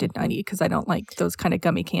 which I did not eat because I don't like those kind of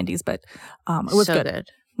gummy candies. But it was so good.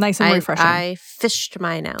 Nice and refreshing. I fished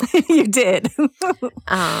mine out. You did.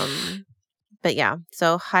 But yeah,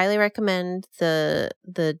 so highly recommend the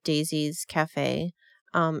Daisy's Cafe.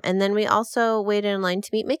 And then we also waited in line to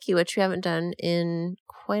meet Mickey, which we haven't done in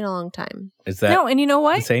quite a long time. Is that no? And you know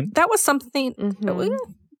what? The same? That was something.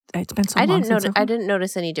 It's been so long. I didn't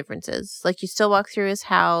notice any differences. Like, you still walk through his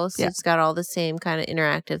house. Yeah. It's got all the same kind of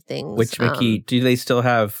interactive things. Which Mickey? Do they still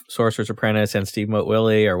have Sorcerer's Apprentice and Steamboat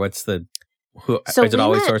Willie, or what's the? Is it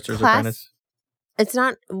always Sorcerer's Apprentice? It's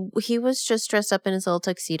not. He was just dressed up in his little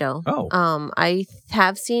tuxedo. Oh. I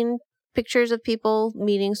have seen pictures of people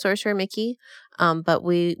meeting Sorcerer Mickey, but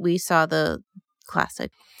we saw the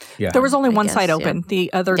classic. Yeah. There was only one side open.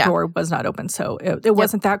 The other door was not open. So it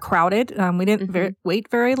wasn't that crowded. We didn't wait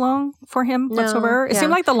very long for him whatsoever. It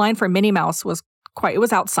seemed like the line for Minnie Mouse was quite. It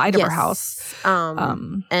was outside of our house.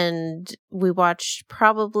 And we watched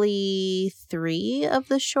probably 3 of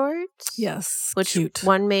the shorts. Yes, which cute.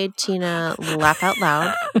 One made Tina laugh out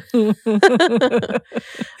loud.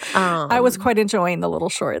 I was quite enjoying the little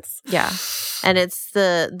shorts. Yeah, and it's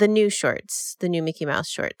the new shorts, the new Mickey Mouse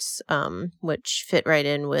shorts, which fit right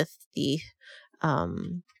in with the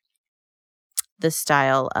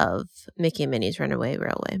style of Mickey and Minnie's Runaway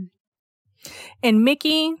Railway. And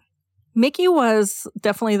Mickey was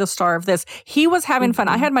definitely the star of this. He was having fun.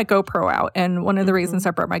 I had my GoPro out, and one of the reasons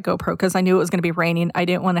I brought my GoPro, because I knew it was going to be raining. I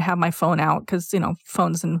didn't want to have my phone out because,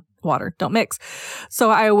 phones and water don't mix. So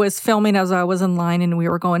I was filming as I was in line, and we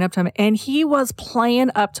were going up to him, and he was playing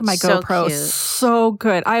up to my GoPro. Cute. So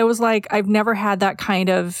good. I was like, I've never had that kind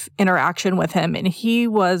of interaction with him, and he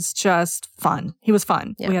was just fun. He was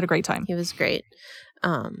fun. Yeah. We had a great time. He was great.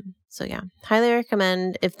 So yeah, highly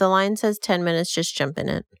recommend. If the line says 10 minutes, just jump in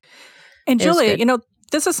it. And Julia,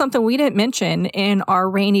 this is something we didn't mention in our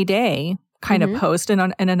rainy day kind of post in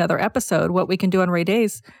another episode. What we can do on rainy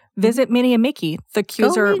days, visit Minnie and Mickey. The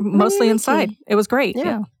queues are mostly inside. It was great.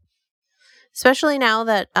 Yeah. Especially now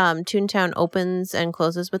that Toontown opens and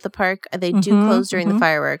closes with the park. They do close during the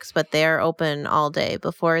fireworks, but they are open all day.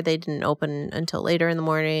 Before, they didn't open until later in the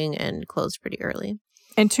morning and closed pretty early.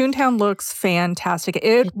 And Toontown looks fantastic.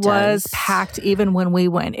 It was packed even when we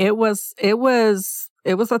went. It was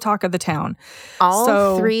the talk of the town.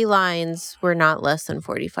 All 3 lines were not less than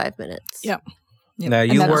 45 minutes. Yep. Now,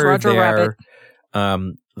 you were there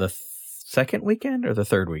the second weekend or the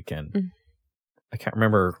third weekend? I can't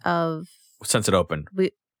remember since it opened.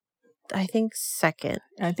 I think second.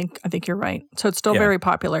 I think you're right. So it's still very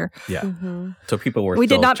popular. Yeah. So people were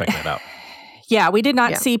still checking it out. Yeah, we did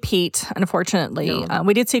not see Pete, unfortunately. No.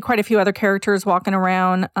 We did see quite a few other characters walking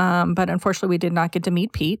around, but unfortunately we did not get to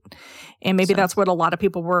meet Pete. And maybe that's what a lot of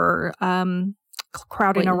people were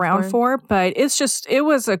crowding around for. But it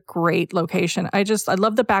was a great location. I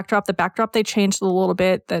love the backdrop. The backdrop they changed a little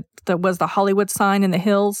bit. That was the Hollywood sign in the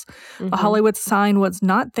hills. The Hollywood sign was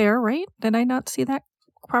not there, right? Did I not see that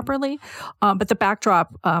properly? But the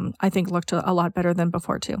backdrop, I think, looked a lot better than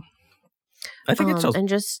before, too. I think it still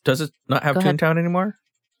does it not have Toontown anymore?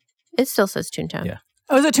 It still says Toontown. Yeah.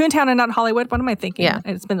 Oh, is it Toontown and not Hollywood? What am I thinking? Yeah.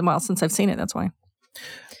 It's been a while since I've seen it. That's why.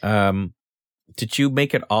 Did you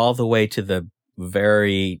make it all the way to the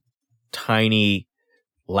very tiny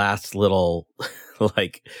last little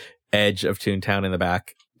edge of Toontown in the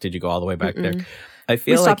back? Did you go all the way back there? I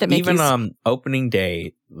feel like even on opening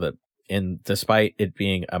day, despite it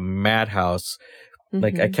being a madhouse,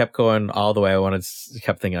 I kept going all the way. I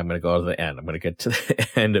kept thinking I'm going to go to the end. I'm going to get to the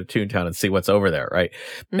end of Toontown and see what's over there, right?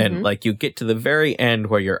 And you get to the very end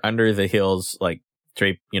where you're under the hills,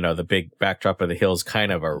 the big backdrop of the hills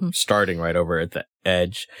kind of are starting right over at the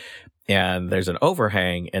edge. And there's an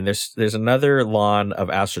overhang, and there's another lawn of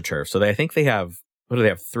AstroTurf. So I think they have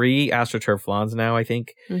 3 AstroTurf lawns now, I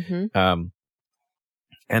think. And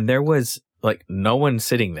there was no one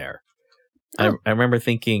sitting there. I remember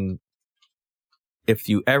thinking, if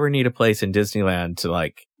you ever need a place in Disneyland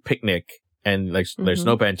to picnic and there's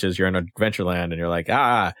no benches, you're in Adventureland and you're like,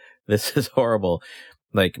 this is horrible.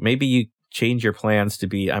 Maybe you change your plans to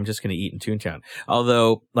be, I'm just going to eat in Toontown.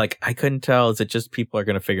 Although I couldn't tell, is it just people are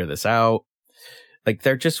going to figure this out?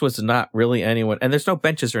 There just was not really anyone, and there's no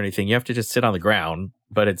benches or anything. You have to just sit on the ground,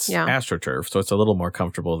 but it's AstroTurf. So it's a little more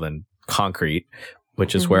comfortable than concrete,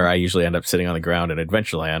 which is where I usually end up sitting on the ground in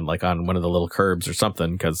Adventureland, on one of the little curbs or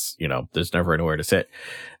something, because, there's never anywhere to sit.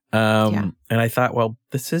 And I thought, well,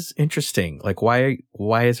 this is interesting.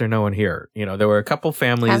 Why is there no one here? There were a couple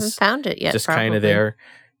families. Haven't found it yet. Just kind of there,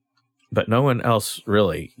 but no one else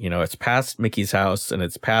really. It's past Mickey's house, and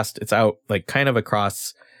it's out kind of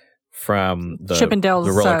across from the Chippendale's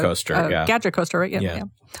roller coaster, Gadget coaster, right? Yeah.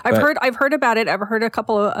 I've heard about it. I've heard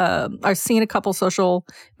I've seen a couple social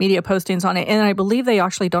media postings on it, and I believe they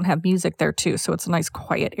actually don't have music there too, so it's a nice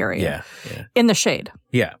quiet area. Yeah. In the shade.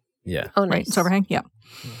 Yeah. Oh, nice. Right, it's overhang. Yeah.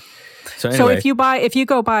 So anyway, if you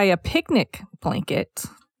go buy a picnic blanket,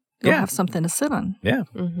 you'll have something to sit on. Yeah.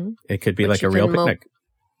 It could be a real picnic.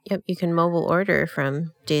 Yep, you can mobile order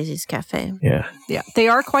from Daisy's Cafe. Yeah. They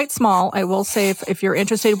are quite small. I will say, if you're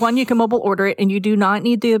interested, one, you can mobile order it, and you do not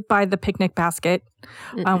need to buy the picnic basket.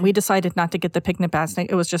 We decided not to get the picnic basket.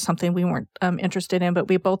 It was just something we weren't interested in, but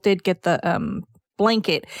we both did get the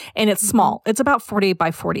blanket, and it's small. It's about 40 by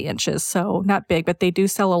 40 inches, so not big, but they do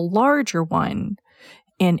sell a larger one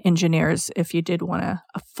in Engineers if you did want a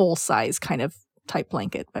full-size kind of type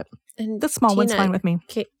blanket. But the small one's fine with me.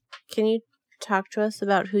 Can you talk to us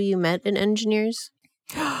about who you met in Engineers?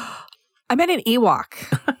 I met an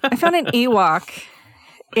Ewok. I found an Ewok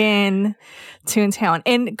in Toontown.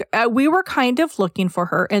 And we were kind of looking for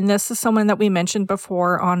her. And this is someone that we mentioned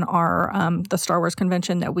before on our the Star Wars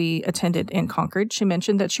convention that we attended in Concord. She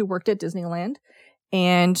mentioned that she worked at Disneyland.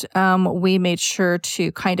 And we made sure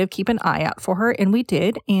to kind of keep an eye out for her, and we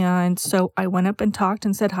did. And so I went up and talked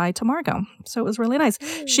and said hi to Margot. So it was really nice.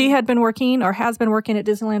 She had been working or has been working at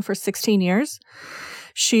Disneyland for 16 years.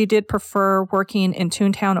 She did prefer working in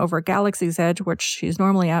Toontown over Galaxy's Edge, which she's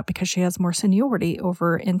normally at because she has more seniority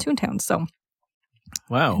over in Toontown. So,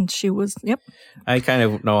 wow. And she was, yep. I kind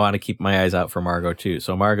of want to keep my eyes out for Margot, too.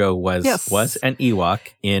 So Margot was an Ewok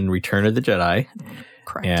in Return of the Jedi.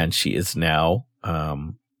 Correct. And she is now...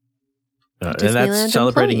 and that's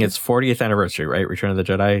celebrating its 40th anniversary, right? Return of the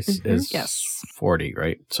Jedi is 40,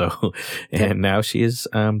 right? So, and now she has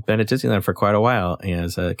been at Disneyland for quite a while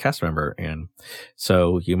as a cast member. And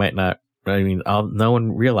so you might not, no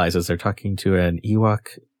one realizes they're talking to an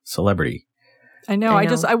Ewok celebrity. I know.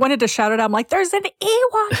 I wanted to shout it out. I'm like, there's an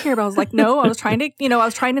Ewok here. But I was like, no, I was trying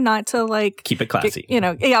to not to like. Keep it classy.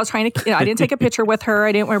 I was trying to, I didn't take a picture with her.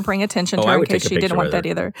 I didn't want to bring attention to her because she didn't want that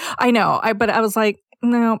either. I know. But I was like,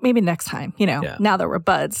 no, maybe next time, now that we're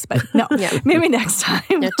buds, but no, maybe next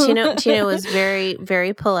time. Tina was very,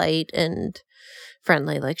 very polite and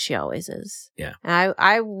friendly like she always is. Yeah. And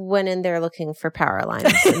I went in there looking for power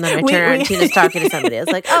lines and then I turned around and Tina's talking to somebody. I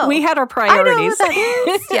was like, oh. We had our priorities. I know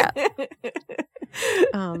what that is.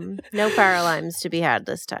 Yeah. No power lines to be had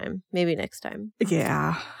this time. Maybe next time.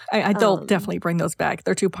 Yeah. They'll definitely bring those back.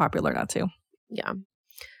 They're too popular not to. Yeah.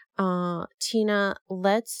 Tina,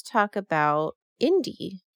 let's talk about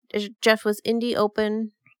Indy. Jeff, was Indy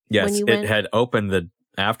open when you went? It had opened the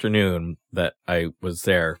afternoon that I was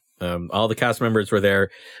there. All the cast members were there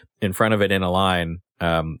in front of it in a line,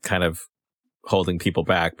 kind of holding people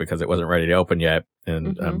back because it wasn't ready to open yet.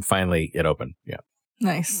 And finally it opened. Yeah.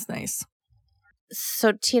 Nice.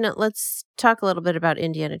 So, Tina, let's talk a little bit about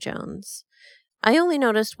Indiana Jones. I only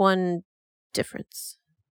noticed one difference.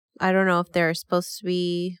 I don't know if there are supposed to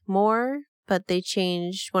be more, but they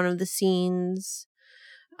changed one of the scenes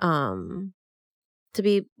to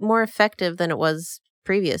be more effective than it was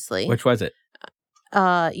previously. Which was it?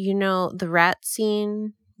 The rat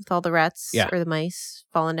scene with all the rats or the mice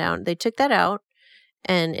falling down. They took that out,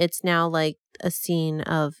 and it's now like a scene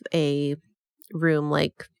of a room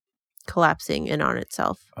like collapsing in on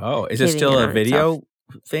itself. Oh, is it still a video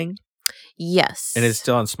thing? Yes. And it's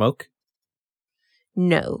still on smoke?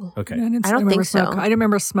 No. Okay. I don't think so. I didn't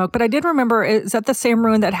remember smoke, but I did remember, is that the same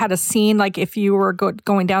room that had a scene like if you were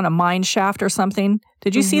going down a mine shaft or something?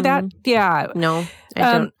 Did you see that? Yeah. No,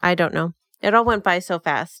 I don't know. It all went by so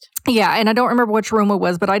fast. Yeah, and I don't remember which room it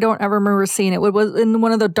was, but I don't ever remember seeing it. It was in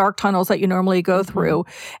one of the dark tunnels that you normally go through.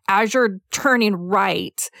 As you're turning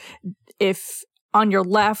right, if on your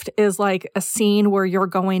left is like a scene where you're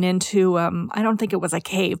going into, I don't think it was a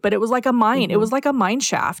cave, but it was like a mine. It was like a mine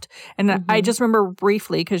shaft. And I just remember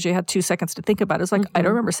briefly, because you had 2 seconds to think about it. It's like, I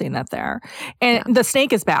don't remember seeing that there. And the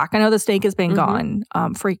snake is back. I know the snake has been gone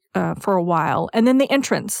for a while. And then the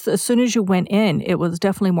entrance, as soon as you went in, it was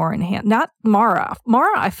definitely more enhanced. Not Mara.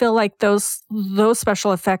 Mara, I feel like those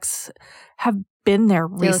special effects have been there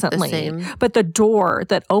recently, but the door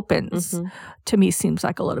that opens to me seems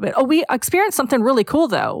like a little bit. Oh, we experienced something really cool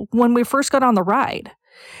though when we first got on the ride.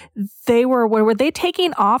 Were they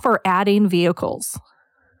taking off or adding vehicles?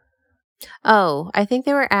 Oh, I think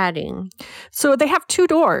they were adding. So they have 2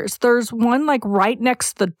 doors. There's one like right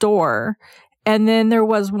next to the door, and then there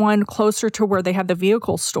was one closer to where they have the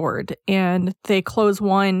vehicle stored, and they close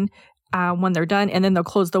one when they're done, and then they'll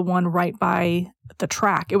close the one right by the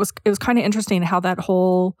track. It was kind of interesting how that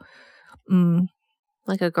whole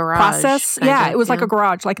like a garage process. It was like a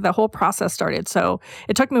garage, like the whole process started. So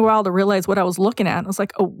it took me a while to realize what I was looking at. I was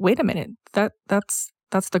like, oh, wait a minute, that's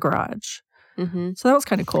the garage. So that was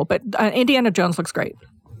kind of cool. But Indiana Jones looks great.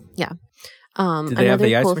 Yeah. Did they have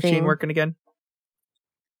the ice machine working again?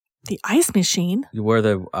 The ice machine? Where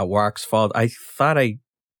the rocks fall. I thought I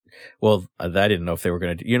didn't know if they were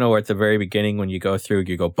going to do, where at the very beginning when you go through,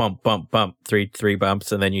 you go bump, bump, bump, three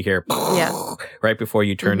bumps, and then you hear right before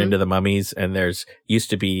you turn into the mummies, and there's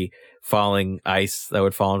used to be falling ice that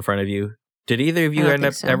would fall in front of you. Did either of you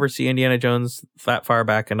ever see Indiana Jones that far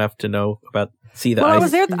back enough to see the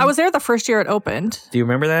ice? I was there the first year it opened. Do you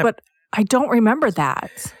remember that? But I don't remember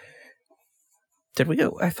that. Did we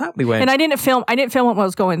go? I thought we went. And I didn't film what I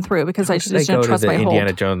was going through because I just didn't trust my hold.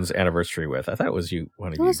 Indiana Jones anniversary with. I thought it was you.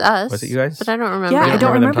 One of you. It was us. Was it you guys? But I don't remember. Yeah, I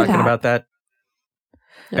don't remember them talking about that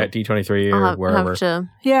at D23 or wherever.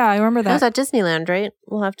 Yeah, I remember that. It was at Disneyland, right?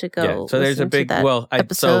 We'll have to go. Yeah. So there's a big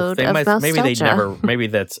episode they of maybe they never. Maybe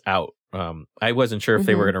that's out. I wasn't sure if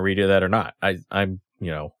they were going to redo that or not. I'm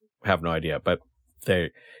have no idea. But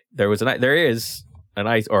there was an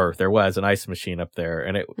ice machine up there,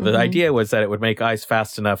 and the idea was that it would make ice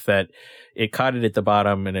fast enough that it caught it at the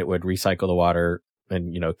bottom, and it would recycle the water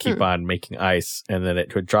and keep on making ice, and then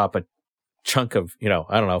it would drop a chunk of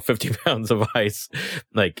 50 pounds of ice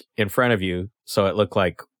like in front of you, so it looked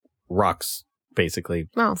like rocks basically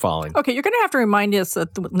falling. Okay, you're gonna have to remind us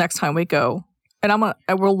that the next time we go. And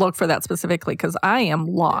I will look for that specifically because I am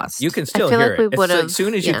lost. You can still hear it. As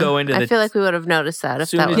soon as you go into I feel like we would have noticed that. As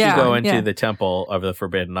soon as you go into the Temple of the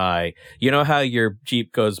Forbidden Eye, you know how your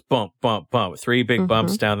Jeep goes bump, bump, bump, 3 big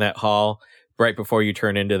bumps down that hall right before you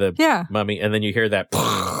turn into the mummy, and then you hear that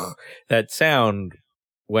that sound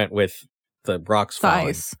went with the rocks falling.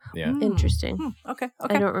 Nice. Yeah. Interesting. Okay.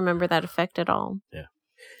 I don't remember that effect at all. Yeah.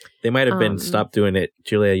 They might have been stopped doing it.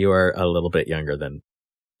 Julia, you are a little bit younger than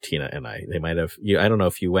Tina and I. They might have. I don't know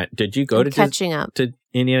if you went. Did you go to catching up to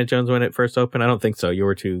Indiana Jones when it first opened? I don't think so. You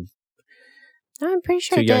were too. No, I'm pretty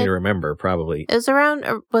sure too young to remember. Probably. It was around.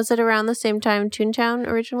 Was it around the same time Toontown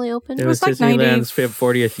originally opened? It was like Disneyland's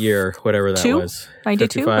 40th year, whatever that was.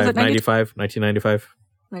 92? Was it 95? 1995.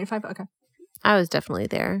 95. Okay. I was definitely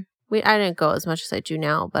there. I didn't go as much as I do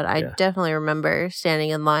now, but I definitely remember standing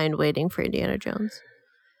in line waiting for Indiana Jones.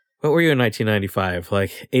 What were you in 1995?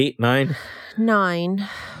 Like 8, 9? 9.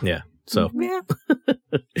 Yeah. So,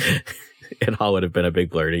 it all would have been a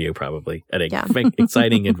big blur to you, probably. An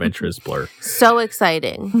exciting, adventurous blur. So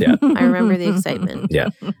exciting. Yeah. I remember the excitement. Yeah.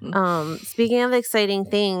 Speaking of exciting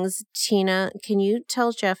things, Tina, can you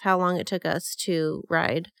tell Jeff how long it took us to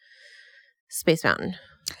ride Space Mountain?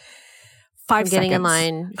 5 seconds.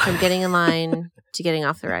 From getting in line to getting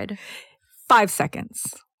off the ride. 5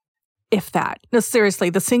 seconds. If that. No, seriously,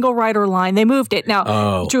 the single rider line, they moved it.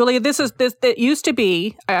 Now, Julia, this it used to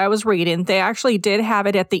be, I was reading, they actually did have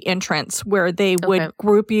it at the entrance where they would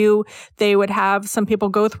group you. They would have some people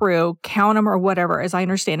go through, count them or whatever, as I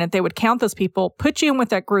understand it. They would count those people, put you in with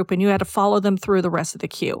that group, and you had to follow them through the rest of the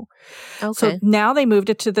queue. Okay. So now they moved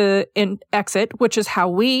it to the exit, which is how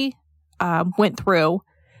we went through.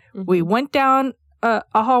 Mm-hmm. We went down a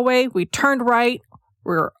hallway. We turned right.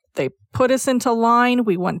 They put us into line.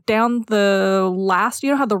 We went down the last,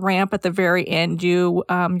 you know how the ramp at the very end,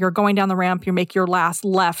 you're going down the ramp, you make your last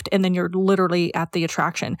left, and then you're literally at the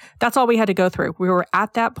attraction. That's all we had to go through. We were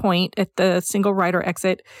at that point at the single rider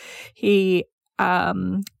exit. He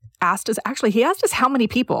asked us how many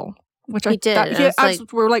people, which I did.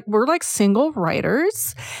 We're like single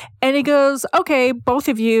riders. And he goes, okay, both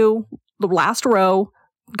of you, the last row,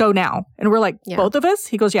 go now. And we're like, both of us?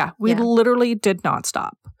 He goes, yeah, we literally did not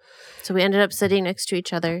stop. So we ended up sitting next to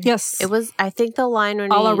each other. Yes. It was, I think the line when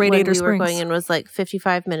we were going in was like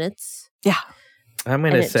 55 minutes. Yeah. I'm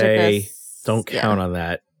going to say don't count on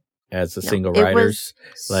that as the single riders.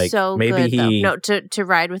 Like so maybe good, to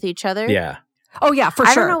ride with each other. Yeah. Oh yeah, for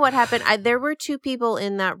sure. I don't know what happened. There were 2 people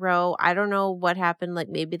in that row. I don't know what happened. Like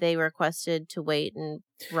maybe they requested to wait and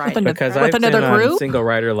ride because I've been on single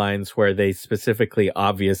rider lines where they specifically,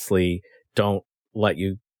 obviously, don't let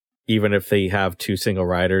you. Even if they have 2 single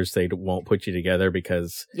riders, they won't put you together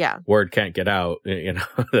because word can't get out.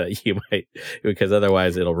 That you might, because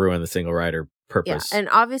otherwise it'll ruin the single rider purpose. Yeah, and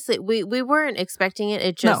obviously we weren't expecting it.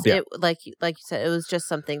 It just it like you said, it was just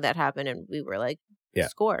something that happened, and we were like,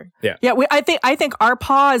 score. Yeah. I think our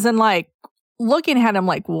pause and like looking at him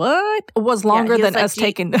like, what was longer than us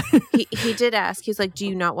taking. He did ask. He was like, do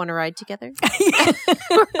you not want to ride together?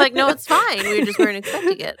 We're like, no, it's fine. We just weren't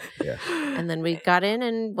expecting it. Yeah. And then we got in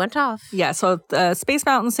and went off. Yeah. So Space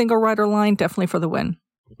Mountain single rider line, definitely for the win.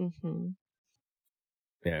 Mm-hmm.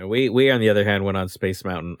 Yeah. We, on the other hand, went on Space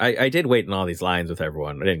Mountain. I did wait in all these lines with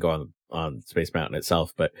everyone. I didn't go on Space Mountain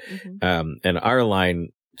itself, but, and our line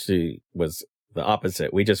was the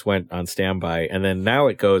opposite. We just went on standby, and then now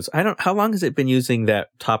it goes. How long has it been using that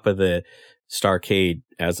top of the Starcade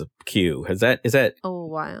as a queue? Is that a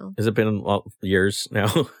while? Has it been years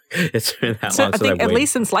now? It's been that long. I think at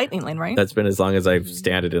least since Lightning Lane, right? That's been as long as I've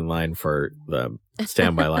standed in line for the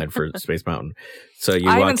standby line for Space Mountain. So you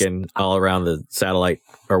walk in all around the satellite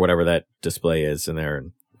or whatever that display is in there,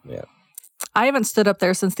 and I haven't stood up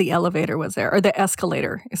there since the elevator was there, or the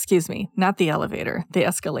escalator. Excuse me, not the elevator, the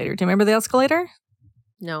escalator. Do you remember the escalator?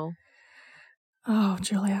 No. Oh,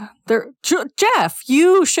 Julia. Jeff,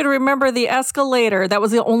 you should remember the escalator. That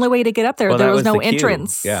was the only way to get up there. Well, there was no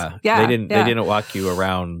entrance. Yeah. They didn't walk you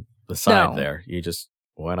around the side there. You just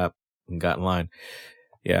went up and got in line.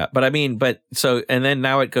 Yeah. But and then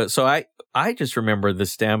now it goes. So I just remember the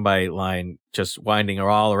standby line just winding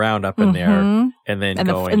all around up in there and then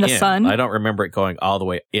going in the sun. I don't remember it going all the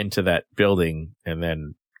way into that building and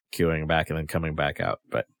then queuing back and then coming back out.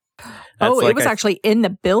 But It was actually in the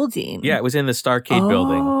building. Yeah, it was in the Starcade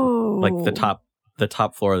building, like the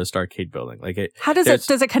top floor of the Starcade building. Like it. How does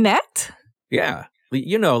it connect? Yeah,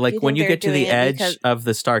 like when you get to the edge of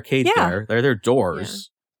the Starcade, there are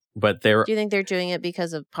doors, but they're. Do you think they're doing it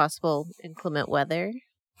because of possible inclement weather?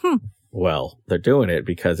 Well, they're doing it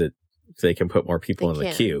because they can put more people in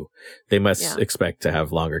the queue. They must expect to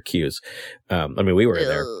have longer queues. I mean, we were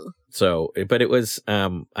there, so but it was.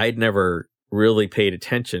 I'd never really paid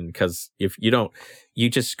attention because if you don't, you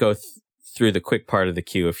just go through the quick part of the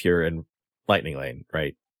queue if you're in Lightning Lane,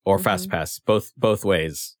 right, or Fast Pass, both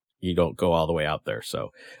ways. You don't go all the way out there.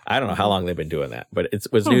 So I don't know how long they've been doing that, but it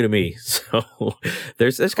was new to me. So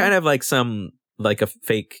there's kind of like a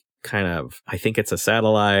fake kind of, I think it's a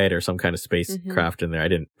satellite or some kind of spacecraft in there. I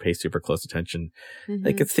didn't pay super close attention.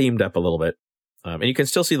 Like it's themed up a little bit. And you can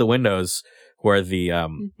still see the windows where the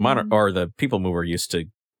or the people mover used to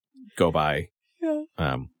go by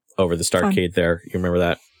over the Starcade there. You remember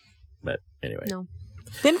that? But anyway. No.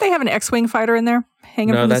 Didn't they have an X-Wing fighter in there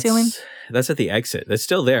hanging from the ceiling? That's at the exit. It's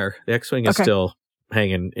still there. The X-Wing is still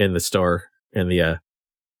hanging in the store in the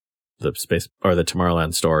space or the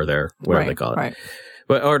Tomorrowland store there, whatever they call it. Right.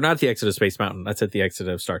 But or not the exit of Space Mountain. That's at the exit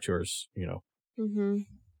of Star Tours.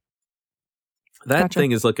 That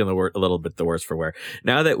thing is looking a little bit the worse for wear.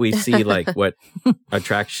 Now that we see like what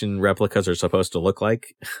attraction replicas are supposed to look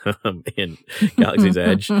like in Galaxy's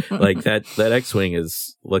Edge, like that X-Wing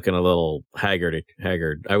is looking a little haggard.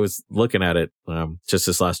 I was looking at it just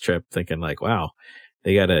this last trip thinking like, wow,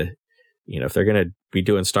 they got to, if they're going to be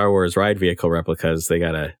doing Star Wars ride vehicle replicas, they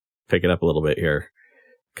got to pick it up a little bit here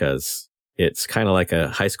because it's kind of like a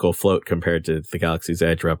high school float compared to the Galaxy's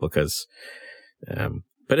Edge replicas.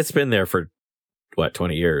 But it's been there for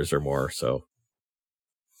 20 years or more, so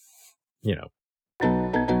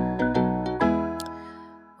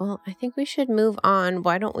Well, I think we should move on.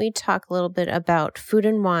 Why don't we talk a little bit about food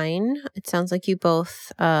and wine? It sounds like you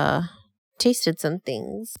both tasted some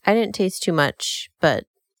things. I didn't taste too much, but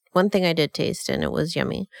one thing I did taste and it was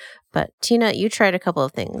yummy. But Tina, you tried a couple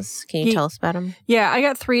of things. Can you tell us about them? Yeah, I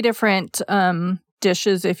got 3 different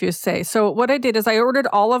dishes, if you say. So what I did is I ordered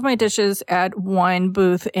all of my dishes at one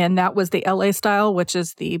booth, and that was the LA style, which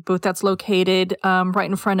is the booth that's located right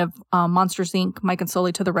in front of Monsters Inc. Mike and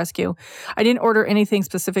Sully to the rescue. I didn't order anything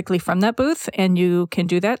specifically from that booth, and you can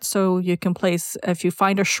do that. So you can place, if you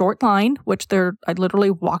find a short line, which I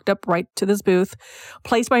literally walked up right to this booth,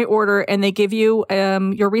 place my order, and they give you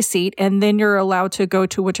your receipt, and then you're allowed to go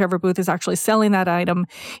to whichever booth is actually selling that item,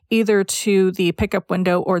 either to the pickup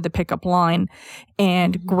window or the pickup line,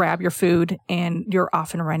 and grab your food, and you're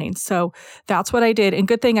off and running. So that's what I did. And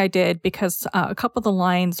good thing I did, because a couple of the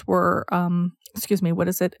lines were, what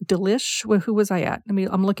is it? Delish? Who was I at?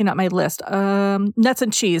 I'm looking at my list. Nuts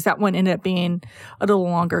and cheese. That one ended up being a little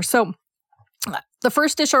longer. So the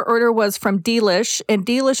first dish I ordered was from Delish, and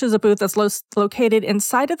Delish is a booth that's located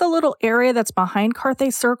inside of the little area that's behind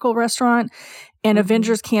Carthay Circle restaurant and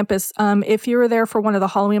Avengers Campus. If you were there for one of the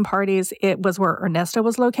Halloween parties, it was where Ernesto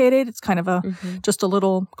was located. It's kind of just a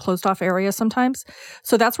little closed off area sometimes.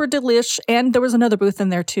 So that's where Delish, and there was another booth in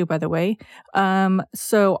there too, by the way.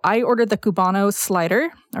 So I ordered the Cubano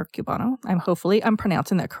slider, or Cubano. Hopefully I'm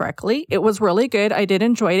pronouncing that correctly. It was really good. I did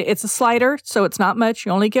enjoy it. It's a slider, so it's not much.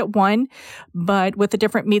 You only get one, but with the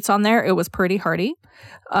different meats on there, it was pretty hearty.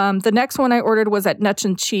 The next one I ordered was at Nuts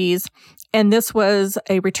and Cheese, and this was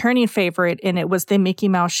a returning favorite, and it was the Mickey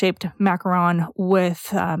Mouse shaped macaron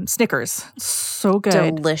with Snickers. So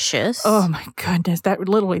good. Delicious. Oh my goodness.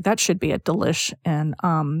 That should be a delish, and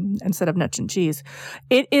instead of Nuts and Cheese.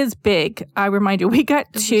 It is big. I remind you, we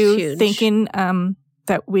got to thinking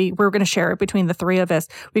that we were going to share it between the 3 of us.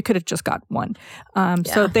 We could have just got one.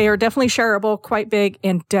 So they are definitely shareable, quite big,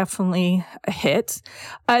 and definitely a hit.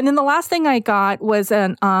 And then the last thing I got was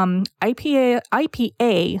an IPA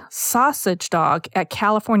sausage dog at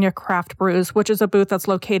California Craft Brews, which is a booth that's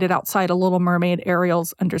located outside of Little Mermaid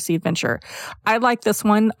Ariel's Undersea Adventure. I like this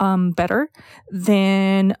one better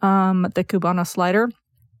than the Cubano slider.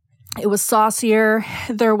 It was saucier.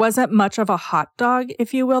 There wasn't much of a hot dog,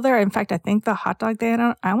 if you will, there. In fact, I think the hot dog they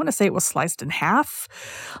had, I want to say it was sliced in half.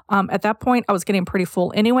 At that point, I was getting pretty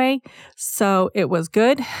full anyway, so it was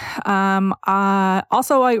good.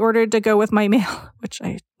 Also, I ordered to go with my meal, which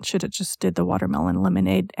I should have just did the watermelon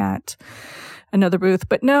lemonade at another booth.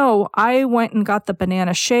 But no, I went and got the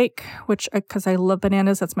banana shake, which, because I love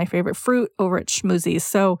bananas, that's my favorite fruit, over at Schmoozie's.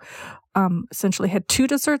 So essentially had 2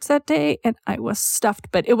 desserts that day, and I was stuffed,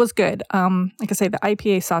 but it was good. Like I say, the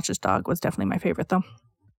IPA sausage dog was definitely my favorite, though.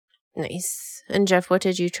 Nice. And Jeff, what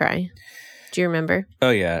did you try? Do you remember? Oh,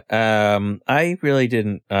 yeah. I really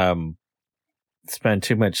didn't spend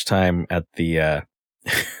too much time at the at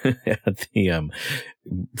the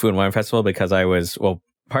Food and Wine Festival because I was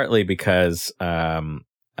partly because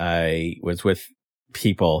I was with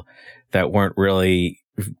people that weren't really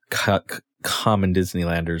common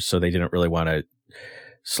Disneylanders, so they didn't really want to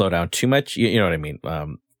slow down too much. You know what I mean?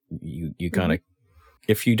 You kind of,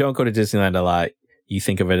 if you don't go to Disneyland a lot, you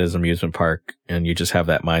think of it as an amusement park, and you just have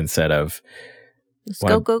that mindset of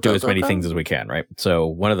do as many things as we can, right? So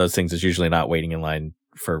one of those things is usually not waiting in line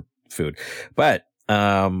for food. But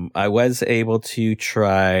I was able to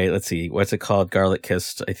try, let's see, what's it called? Garlic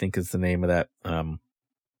Kissed, I think is the name of that.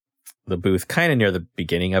 The booth kind of near the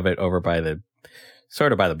beginning of it, over by the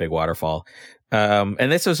big waterfall.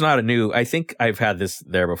 And this was not I think I've had this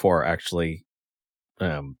there before actually,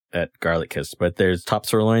 at Garlic Kiss, but there's top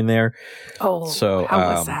sirloin there. Oh, so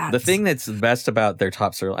how was that? The thing that's best about their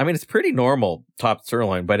top sirloin, I mean, it's pretty normal top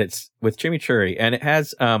sirloin, but it's with chimichurri, and it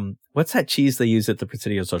has what's that cheese they use at the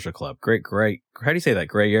Presidio Social Club? Great. How do you say that?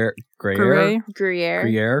 Gruyere.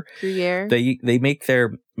 They make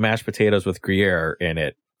their mashed potatoes with Gruyere in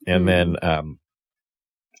it, and then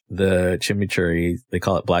the chimichurri, they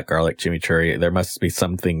call it black garlic chimichurri. There must be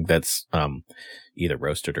something that's either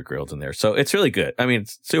roasted or grilled in there. So it's really good. I mean,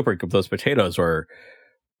 it's super good. Those potatoes were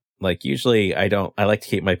like, usually I like to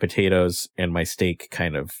keep my potatoes and my steak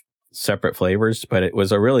kind of separate flavors, but it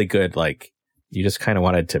was a really good, like, you just kind of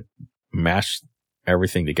wanted to mash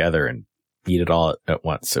everything together and eat it all at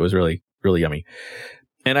once. It was really, really yummy.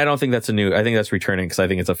 And I don't think that's I think that's returning because I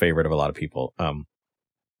think it's a favorite of a lot of people.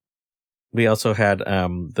 We also had,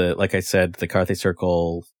 like I said, the Carthay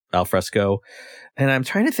Circle alfresco. And I'm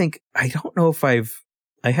trying to think, I don't know if I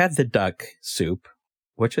had the duck soup,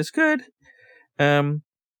 which is good. I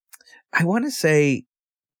want to say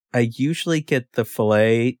I usually get the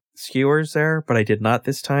filet skewers there, but I did not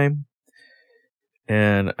this time.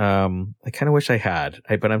 And I kind of wish I had,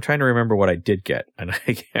 but I'm trying to remember what I did get. And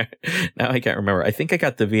I can't remember. I think I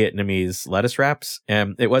got the Vietnamese lettuce wraps,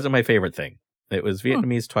 and it wasn't my favorite thing. It was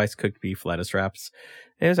Vietnamese twice cooked beef lettuce wraps.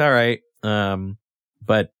 It was all right.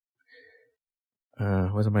 But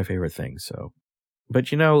wasn't my favorite thing. So, but at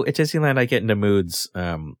Disneyland, I get into moods.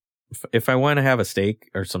 If I want to have a steak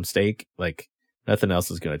or some steak, like nothing else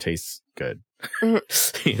is going to taste good. And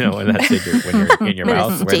that's it when you're in your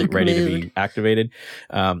mouth, ready to be activated.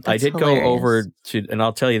 I did go over to, and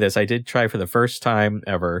I'll tell you this, I did try for the first time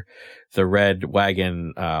ever the Red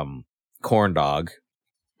Wagon corn dog.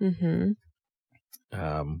 Mm-hmm.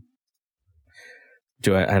 I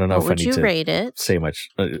don't know if I need to rate it? Say much.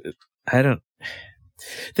 I don't.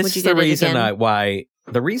 This is the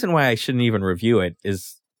reason why I shouldn't even review it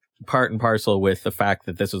is part and parcel with the fact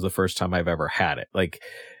that this was the first time I've ever had it. Like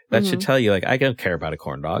that should tell you, like, I don't care about a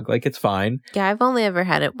corn dog. Like, it's fine. Yeah, I've only ever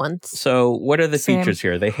had it once. So what are the features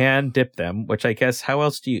here? They hand dip them, which I guess, how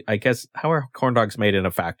are corn dogs made in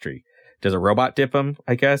a factory? Does a robot dip them?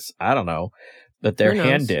 I guess. I don't know. That they're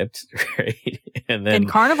hand dipped, right? And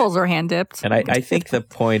carnivals are hand dipped. And I think the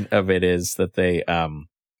point of it is that they, that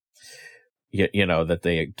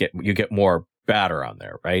you get more batter on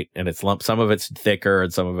there, right? And it's lumped. Some of it's thicker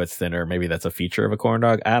and some of it's thinner. Maybe that's a feature of a corn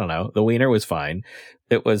dog. I don't know. The wiener was fine.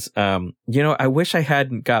 It was, I wish I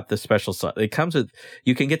hadn't got the special sauce. It comes with,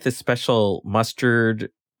 you can get this special mustard,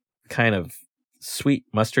 kind of sweet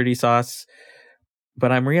mustardy sauce.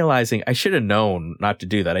 But I'm realizing I should have known not to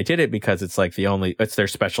do that. I did it because it's like it's their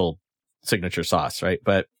special signature sauce, right?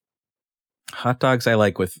 But hot dogs I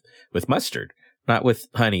like with mustard, not with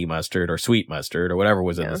honey mustard or sweet mustard or whatever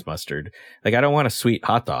was in this mustard. Like, I don't want a sweet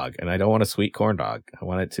hot dog and I don't want a sweet corn dog. I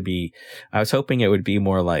want it to be, I was hoping it would be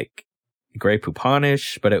more like Grey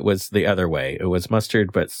Poupon-ish, but it was the other way. It was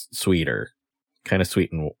mustard, but sweeter, kind of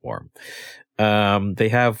sweet and warm. They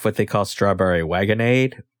have what they call strawberry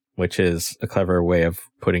wagonade, which is a clever way of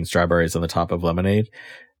putting strawberries on the top of lemonade.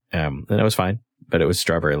 And it was fine, but it was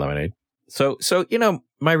strawberry lemonade. So,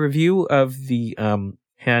 my review of the,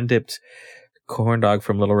 hand-dipped corn dog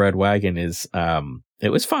from Little Red Wagon is, it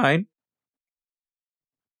was fine.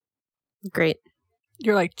 Great.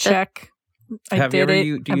 You're like, check. Do either of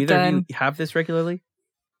you have this regularly?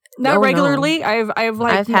 Not regularly. No.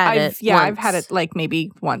 I've had it. Yeah, I've had it like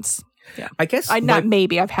maybe once. Yeah, I guess I've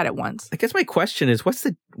had it once. I guess my question is,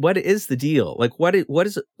 what is the deal? Like, what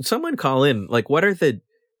is someone call in? Like, what did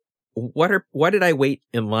I wait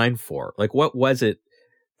in line for? Like, what was it?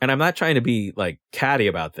 And I'm not trying to be like catty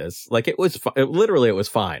about this. Like, it was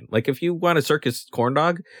fine. Like, if you want a circus corn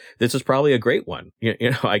dog, this is probably a great one.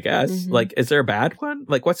 I guess. Mm-hmm. Like, is there a bad one?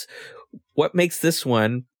 Like, what makes this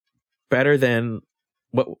one better than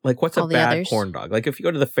what's a bad others? Corn dog? Like, if you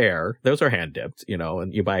go to the fair, those are hand dipped,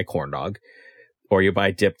 and you buy a corn dog, or you buy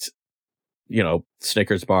dipped,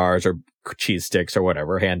 Snickers bars or cheese sticks or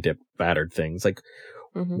whatever, hand dip battered things. Like,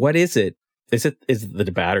 what is it? Is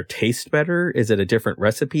the batter taste better? Is it a different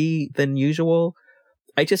recipe than usual?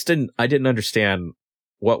 I didn't understand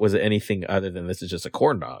what was anything other than this is just a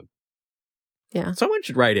corn dog. Yeah. Someone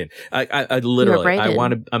should write in. I literally,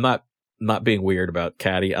 I'm not being weird about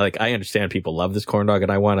Caddy. Like, I understand people love this corn dog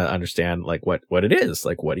and I want to understand like what it is.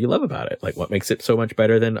 Like, what do you love about it? Like, what makes it so much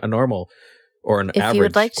better than a normal or an average corn dog? If you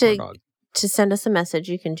would like to send us a message,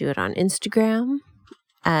 you can do it on Instagram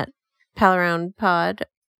at PalAroundPod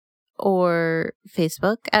or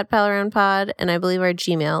Facebook at PalAroundPod. And I believe our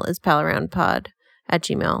Gmail is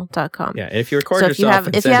palaroundpod@gmail.com. Yeah, if you record yourself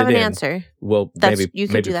if you have an answer, we'll maybe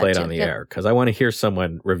play it on the air, because I want to hear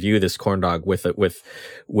someone review this corn dog with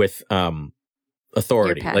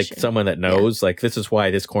authority, like someone that knows, like, this is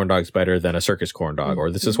why this corn dog's better than a circus corn dog, or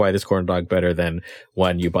this is why this corn dog better than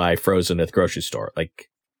one you buy frozen at the grocery store. Like,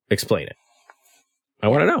 explain it. I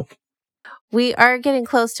want to know. We are getting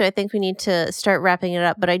close to, I think we need to start wrapping it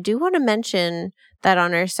up, but I do want to mention that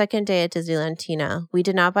on our second day at Disneyland, Tina, we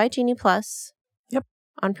did not buy Genie Plus. Yep.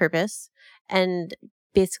 On purpose, and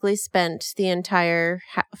basically spent the entire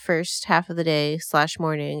first half of the day /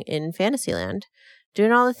 morning in Fantasyland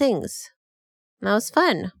doing all the things. And that was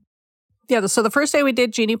fun. Yeah, so the first day we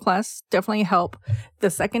did Genie Plus, definitely help. The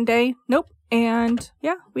second day, nope. And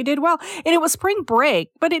yeah, we did well. And it was spring break,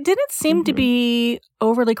 but it didn't seem to be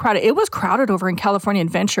overly crowded. It was crowded over in California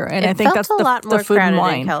Adventure. And I think that's a lot more the food crowded and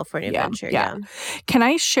wine. In California Adventure. Yeah. Can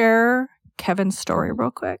I share Kevin's story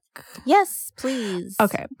real quick? Yes, please.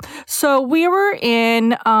 Okay. So we were in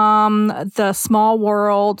the Small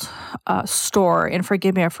World store, and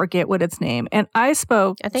forgive me, I forget what its name. And I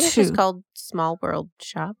spoke I think it's just called Small World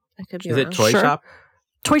Shop. I could be wrong. Is it Toy Shop?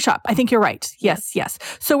 Toy Shop. I think you're right. Yes.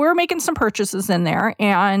 So we were making some purchases in there,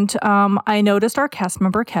 and I noticed our cast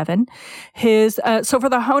member, Kevin, so for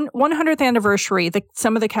the 100th anniversary,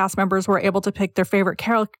 some of the cast members were able to pick their favorite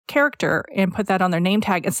character and put that on their name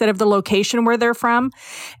tag instead of the location where they're from.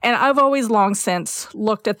 And I've always long since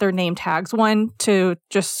looked at their name tags, one to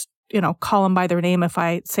just call them by their name if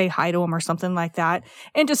I say hi to them or something like that,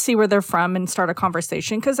 and just see where they're from and start a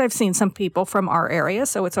conversation, because I've seen some people from our area,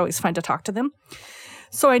 so it's always fun to talk to them.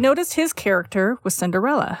 So I noticed his character was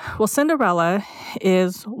Cinderella. Well, Cinderella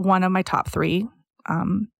is one of my top 3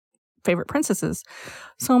 favorite princesses.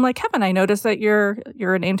 So I'm like, Kevin, I noticed that your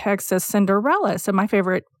name tag says Cinderella, so my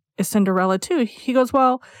favorite is Cinderella too. He goes,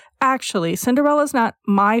 well, actually, Cinderella's not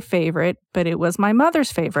my favorite, but it was my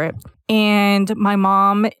mother's favorite. And my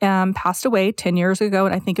mom passed away 10 years ago,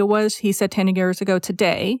 and I think he said 10 years ago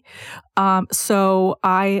today. So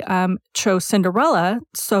I chose Cinderella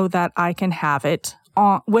so that I can have it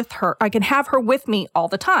with her. I can have her with me all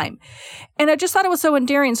the time. And I just thought it was so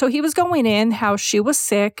endearing. So he was going in how she was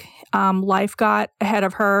sick. Life got ahead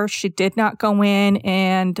of her. She did not go in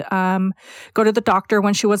and go to the doctor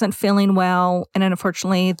when she wasn't feeling well. And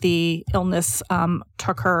unfortunately, the illness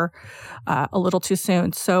took her a little too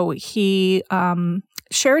soon. So he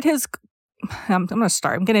shared his I'm going to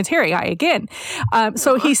start. I'm getting teary-eyed again.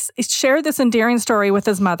 So he shared this endearing story with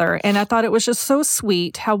his mother, and I thought it was just so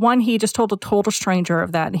sweet how, one, he just told a total stranger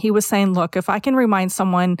of that. And he was saying, look, if I can remind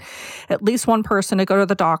someone, at least one person, to go to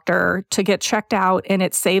the doctor to get checked out and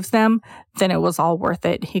it saves them, then it was all worth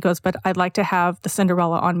it. He goes, but I'd like to have the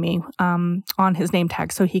Cinderella on me, on his name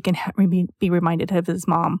tag, so he can be reminded of his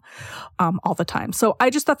mom all the time. So I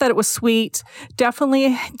just thought that it was sweet.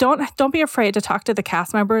 Definitely don't be afraid to talk to the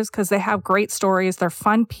cast members, because they have great stories. They're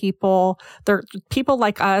fun people. They're people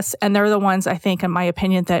like us, and they're the ones, I think, in my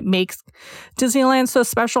opinion, that makes Disneyland so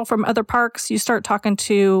special from other parks. You start talking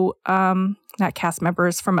to not cast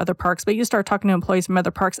members from other parks, but you start talking to employees from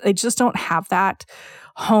other parks. They just don't have that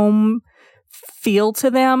home feel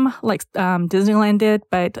to them like Disneyland did.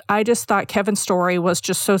 But I just thought Kevin's story was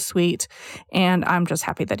just so sweet, and I'm just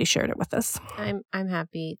happy that he shared it with us. I'm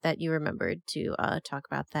happy that you remembered to talk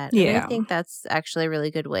about that. Yeah. And I think that's actually a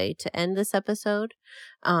really good way to end this episode.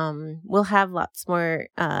 We'll have lots more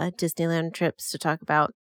Disneyland trips to talk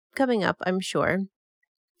about coming up, I'm sure.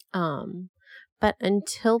 But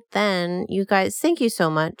until then, you guys, thank you so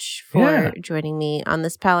much for joining me on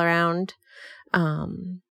this pal around.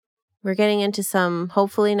 We're getting into some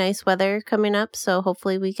hopefully nice weather coming up, so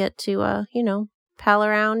hopefully we get to, pal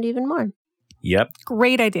around even more. Yep.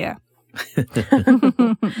 Great idea.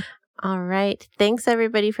 All right. Thanks,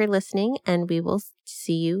 everybody, for listening, and we will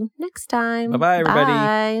see you next time. Bye-bye, everybody.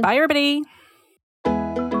 Bye. Bye, everybody.